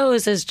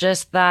pros is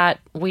just that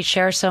we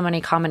share so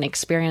many common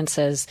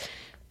experiences.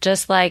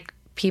 Just like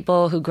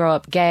people who grow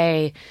up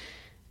gay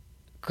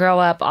grow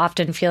up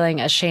often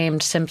feeling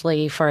ashamed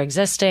simply for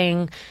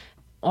existing,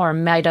 or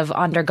might have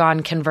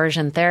undergone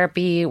conversion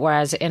therapy,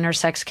 whereas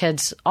intersex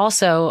kids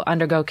also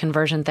undergo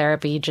conversion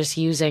therapy just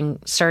using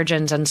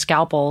surgeons and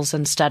scalpels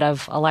instead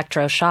of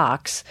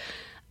electroshocks.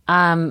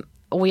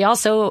 We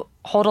also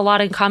hold a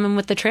lot in common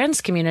with the trans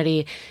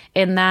community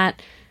in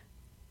that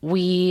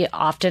we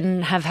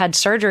often have had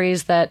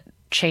surgeries that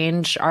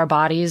change our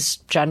body's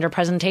gender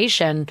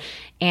presentation,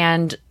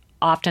 and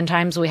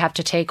oftentimes we have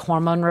to take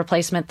hormone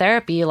replacement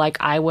therapy like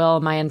I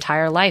will my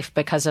entire life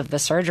because of the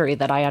surgery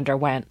that I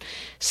underwent.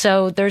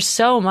 So there's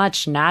so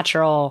much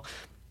natural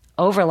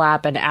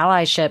overlap and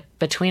allyship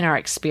between our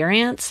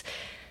experience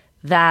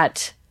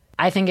that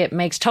I think it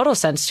makes total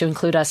sense to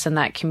include us in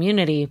that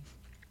community.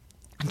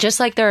 Just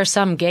like there are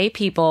some gay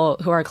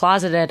people who are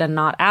closeted and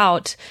not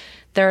out,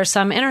 there are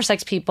some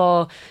intersex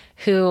people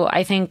who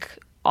I think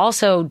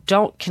also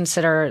don't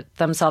consider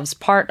themselves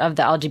part of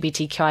the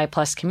LGBTQI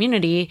plus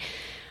community.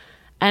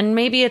 And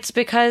maybe it's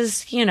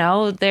because, you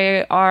know,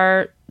 they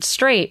are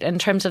straight in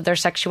terms of their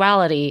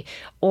sexuality,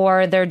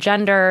 or their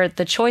gender,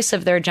 the choice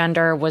of their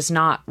gender was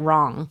not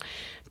wrong.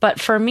 But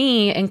for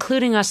me,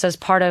 including us as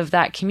part of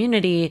that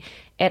community,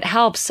 it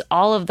helps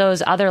all of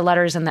those other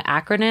letters in the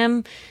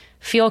acronym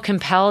feel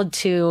compelled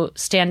to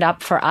stand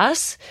up for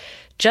us.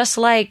 Just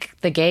like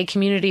the gay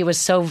community was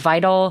so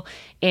vital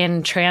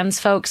in trans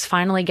folks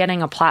finally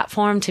getting a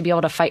platform to be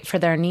able to fight for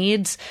their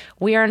needs,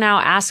 we are now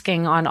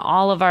asking on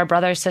all of our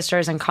brothers,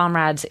 sisters, and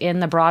comrades in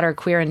the broader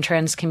queer and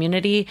trans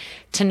community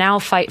to now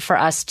fight for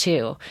us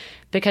too.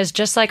 Because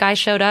just like I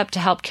showed up to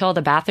help kill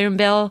the bathroom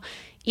bill,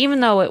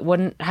 even though it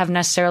wouldn't have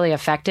necessarily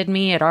affected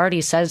me, it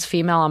already says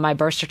female on my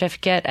birth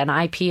certificate and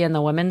I pee in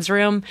the women's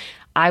room,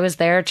 I was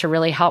there to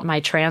really help my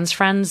trans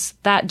friends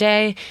that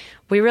day.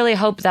 We really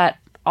hope that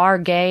our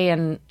gay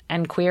and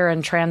and queer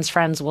and trans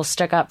friends will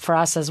stick up for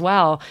us as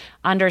well,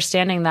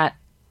 understanding that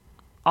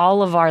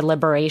all of our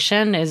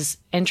liberation is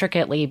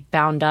intricately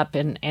bound up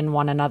in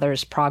one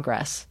another's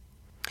progress.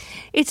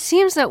 It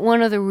seems that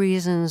one of the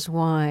reasons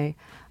why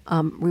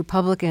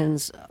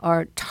Republicans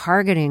are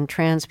targeting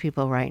trans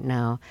people right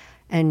now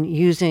and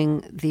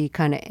using the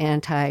kind of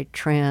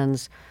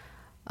anti-trans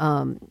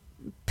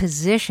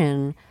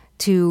position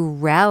to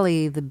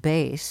rally the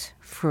base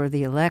for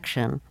the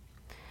election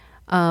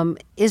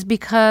is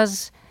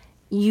because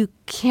you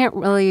can't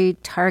really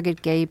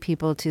target gay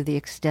people to the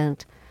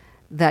extent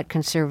that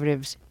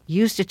conservatives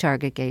used to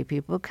target gay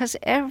people, because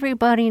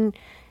everybody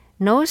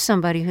knows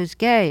somebody who's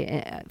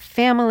gay,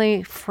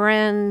 family,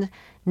 friend,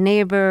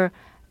 neighbor,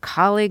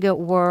 colleague at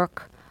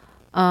work.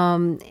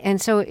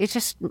 And so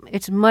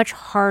it's much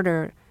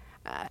harder.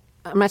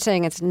 I'm not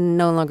saying it's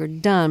no longer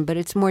done, but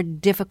it's more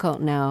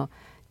difficult now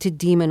to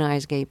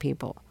demonize gay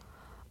people.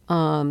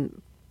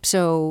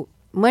 So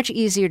much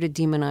easier to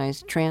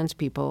demonize trans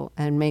people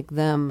and make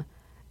them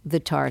the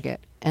target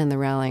and the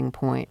rallying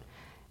point.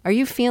 Are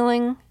you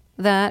feeling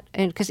that?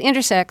 And because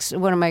intersex,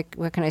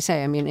 what can I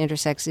say? I mean,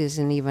 intersex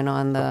isn't even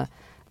on the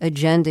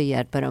agenda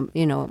yet, but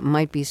it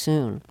might be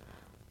soon.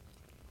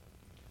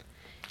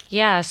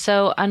 Yeah,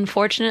 so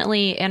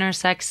unfortunately,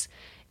 intersex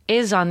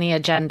is on the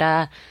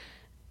agenda.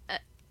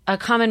 A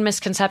common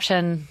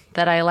misconception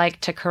that I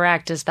like to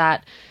correct is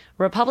that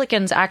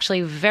Republicans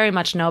actually very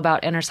much know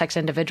about intersex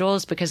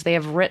individuals because they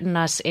have written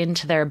us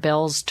into their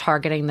bills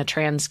targeting the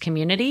trans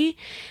community.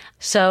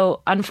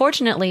 So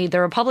unfortunately,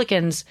 the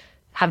Republicans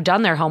have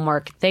done their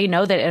homework. They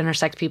know that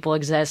intersex people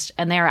exist,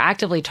 and they are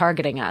actively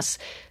targeting us.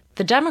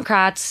 The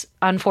Democrats,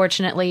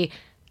 unfortunately,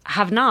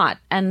 have not,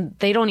 and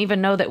they don't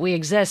even know that we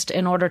exist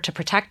in order to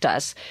protect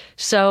us.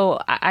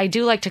 So I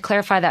do like to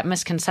clarify that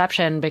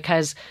misconception,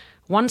 because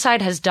one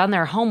side has done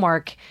their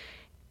homework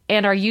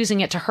and are using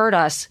it to hurt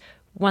us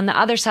when the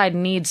other side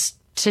needs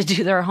to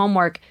do their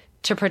homework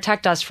to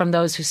protect us from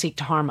those who seek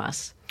to harm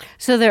us.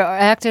 So they're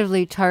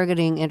actively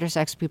targeting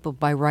intersex people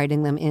by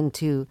writing them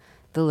into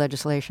the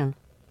legislation?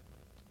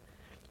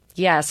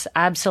 Yes,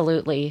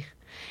 absolutely.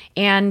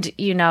 And,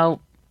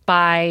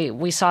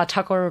 we saw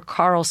Tucker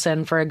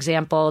Carlson, for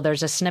example,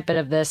 there's a snippet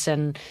of this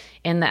in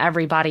the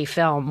Everybody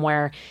film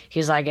where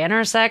he's like,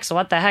 intersex,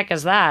 what the heck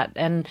is that?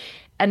 And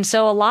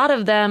so a lot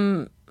of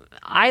them,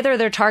 either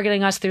they're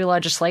targeting us through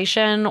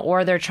legislation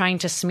or they're trying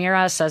to smear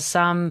us as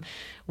some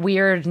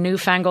weird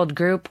newfangled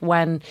group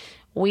when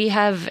we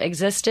have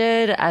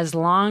existed as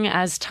long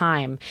as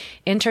time.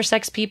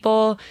 Intersex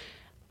people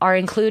are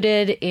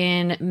included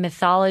in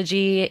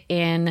mythology,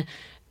 in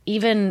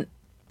even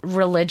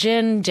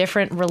religion,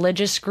 different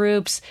religious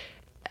groups,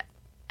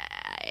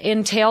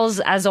 in tales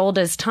as old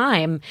as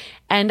time.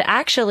 And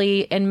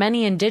actually, in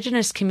many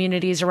indigenous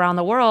communities around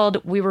the world,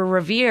 we were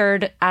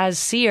revered as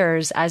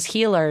seers, as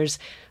healers.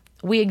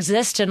 We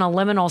exist in a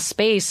liminal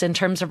space in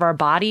terms of our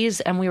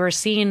bodies, and we were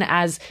seen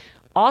as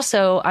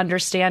also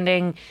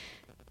understanding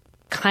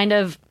kind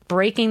of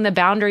breaking the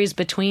boundaries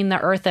between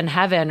the earth and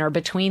heaven, or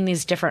between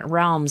these different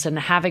realms, and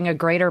having a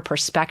greater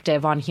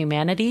perspective on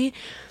humanity.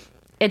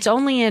 It's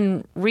only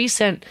in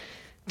recent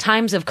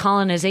times of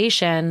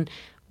colonization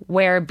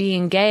where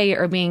being gay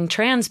or being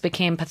trans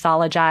became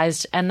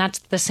pathologized, and that's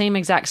the same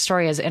exact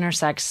story as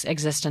intersex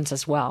existence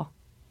as well.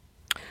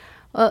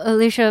 Well,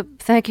 Alicia,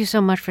 thank you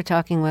so much for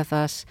talking with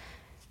us.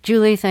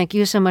 Julie, thank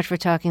you so much for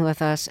talking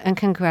with us, and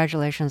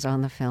congratulations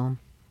on the film.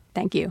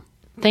 Thank you.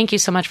 Thank you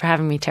so much for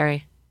having me,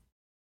 Terry.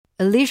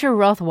 Alicia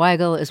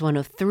Roth-Weigel is one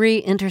of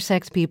 3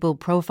 intersex people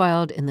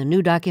profiled in the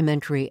new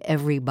documentary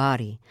Every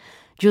Body.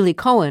 Julie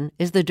Cohen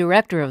is the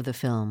director of the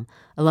film.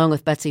 Along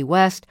with Betsy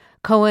West,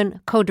 Cohen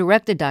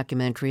co-directed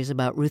documentaries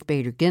about Ruth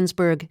Bader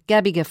Ginsburg,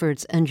 Gabby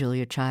Giffords, and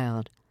Julia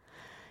Child.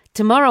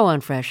 Tomorrow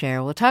on Fresh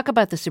Air, we'll talk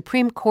about the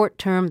Supreme Court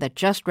term that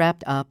just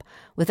wrapped up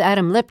with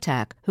Adam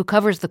Liptak, who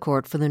covers the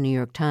court for the New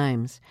York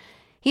Times.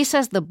 He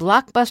says the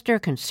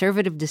blockbuster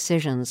conservative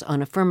decisions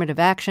on affirmative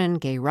action,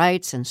 gay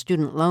rights, and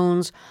student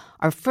loans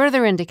are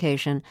further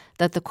indication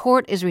that the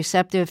court is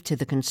receptive to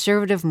the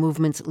conservative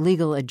movement's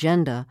legal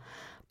agenda.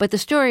 But the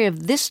story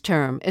of this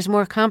term is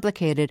more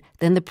complicated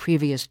than the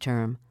previous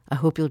term. I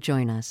hope you'll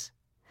join us.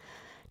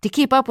 To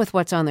keep up with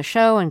what's on the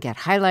show and get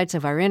highlights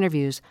of our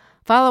interviews,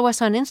 follow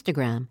us on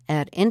Instagram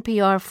at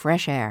NPR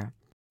Fresh Air.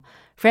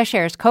 Fresh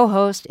Air's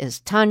co-host is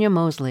Tanya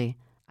Mosley.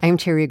 I'm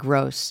Terry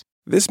Gross.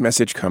 This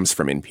message comes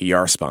from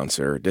NPR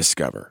sponsor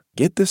Discover.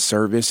 Get the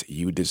service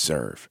you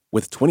deserve.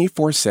 With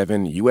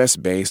 24/7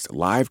 U.S.-based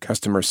live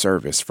customer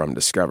service from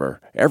Discover,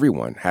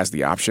 everyone has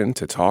the option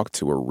to talk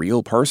to a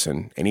real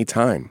person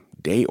anytime,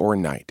 day or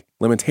night.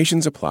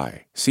 Limitations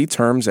apply. See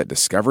terms at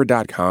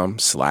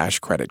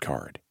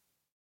discover.com/creditcard.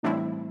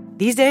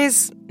 These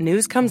days,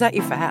 news comes at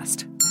you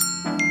fast.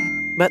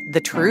 But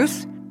the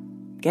truth?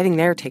 Getting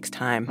there takes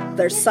time.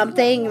 There's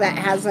something that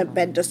hasn't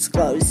been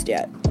disclosed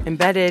yet.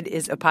 Embedded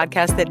is a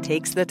podcast that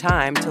takes the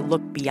time to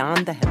look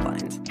beyond the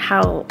headlines.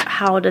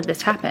 How did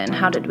this happen?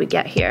 How did we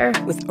get here?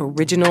 With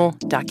original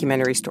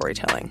documentary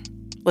storytelling.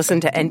 Listen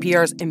to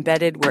NPR's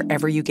Embedded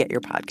wherever you get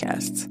your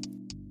podcasts.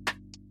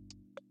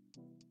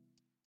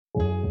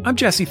 I'm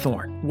Jesse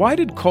Thorne. Why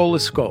did Cola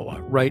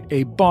Scola write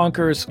a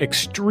bonkers,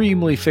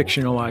 extremely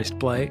fictionalized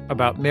play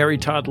about Mary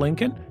Todd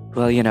Lincoln?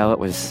 Well, it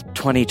was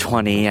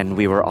 2020 and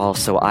we were all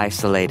so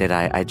isolated.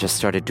 I just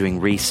started doing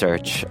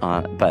research,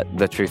 but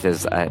the truth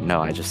is,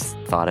 I just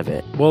thought of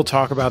it. We'll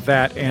talk about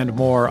that and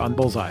more on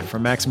Bullseye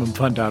from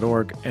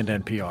MaximumFun.org and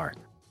NPR.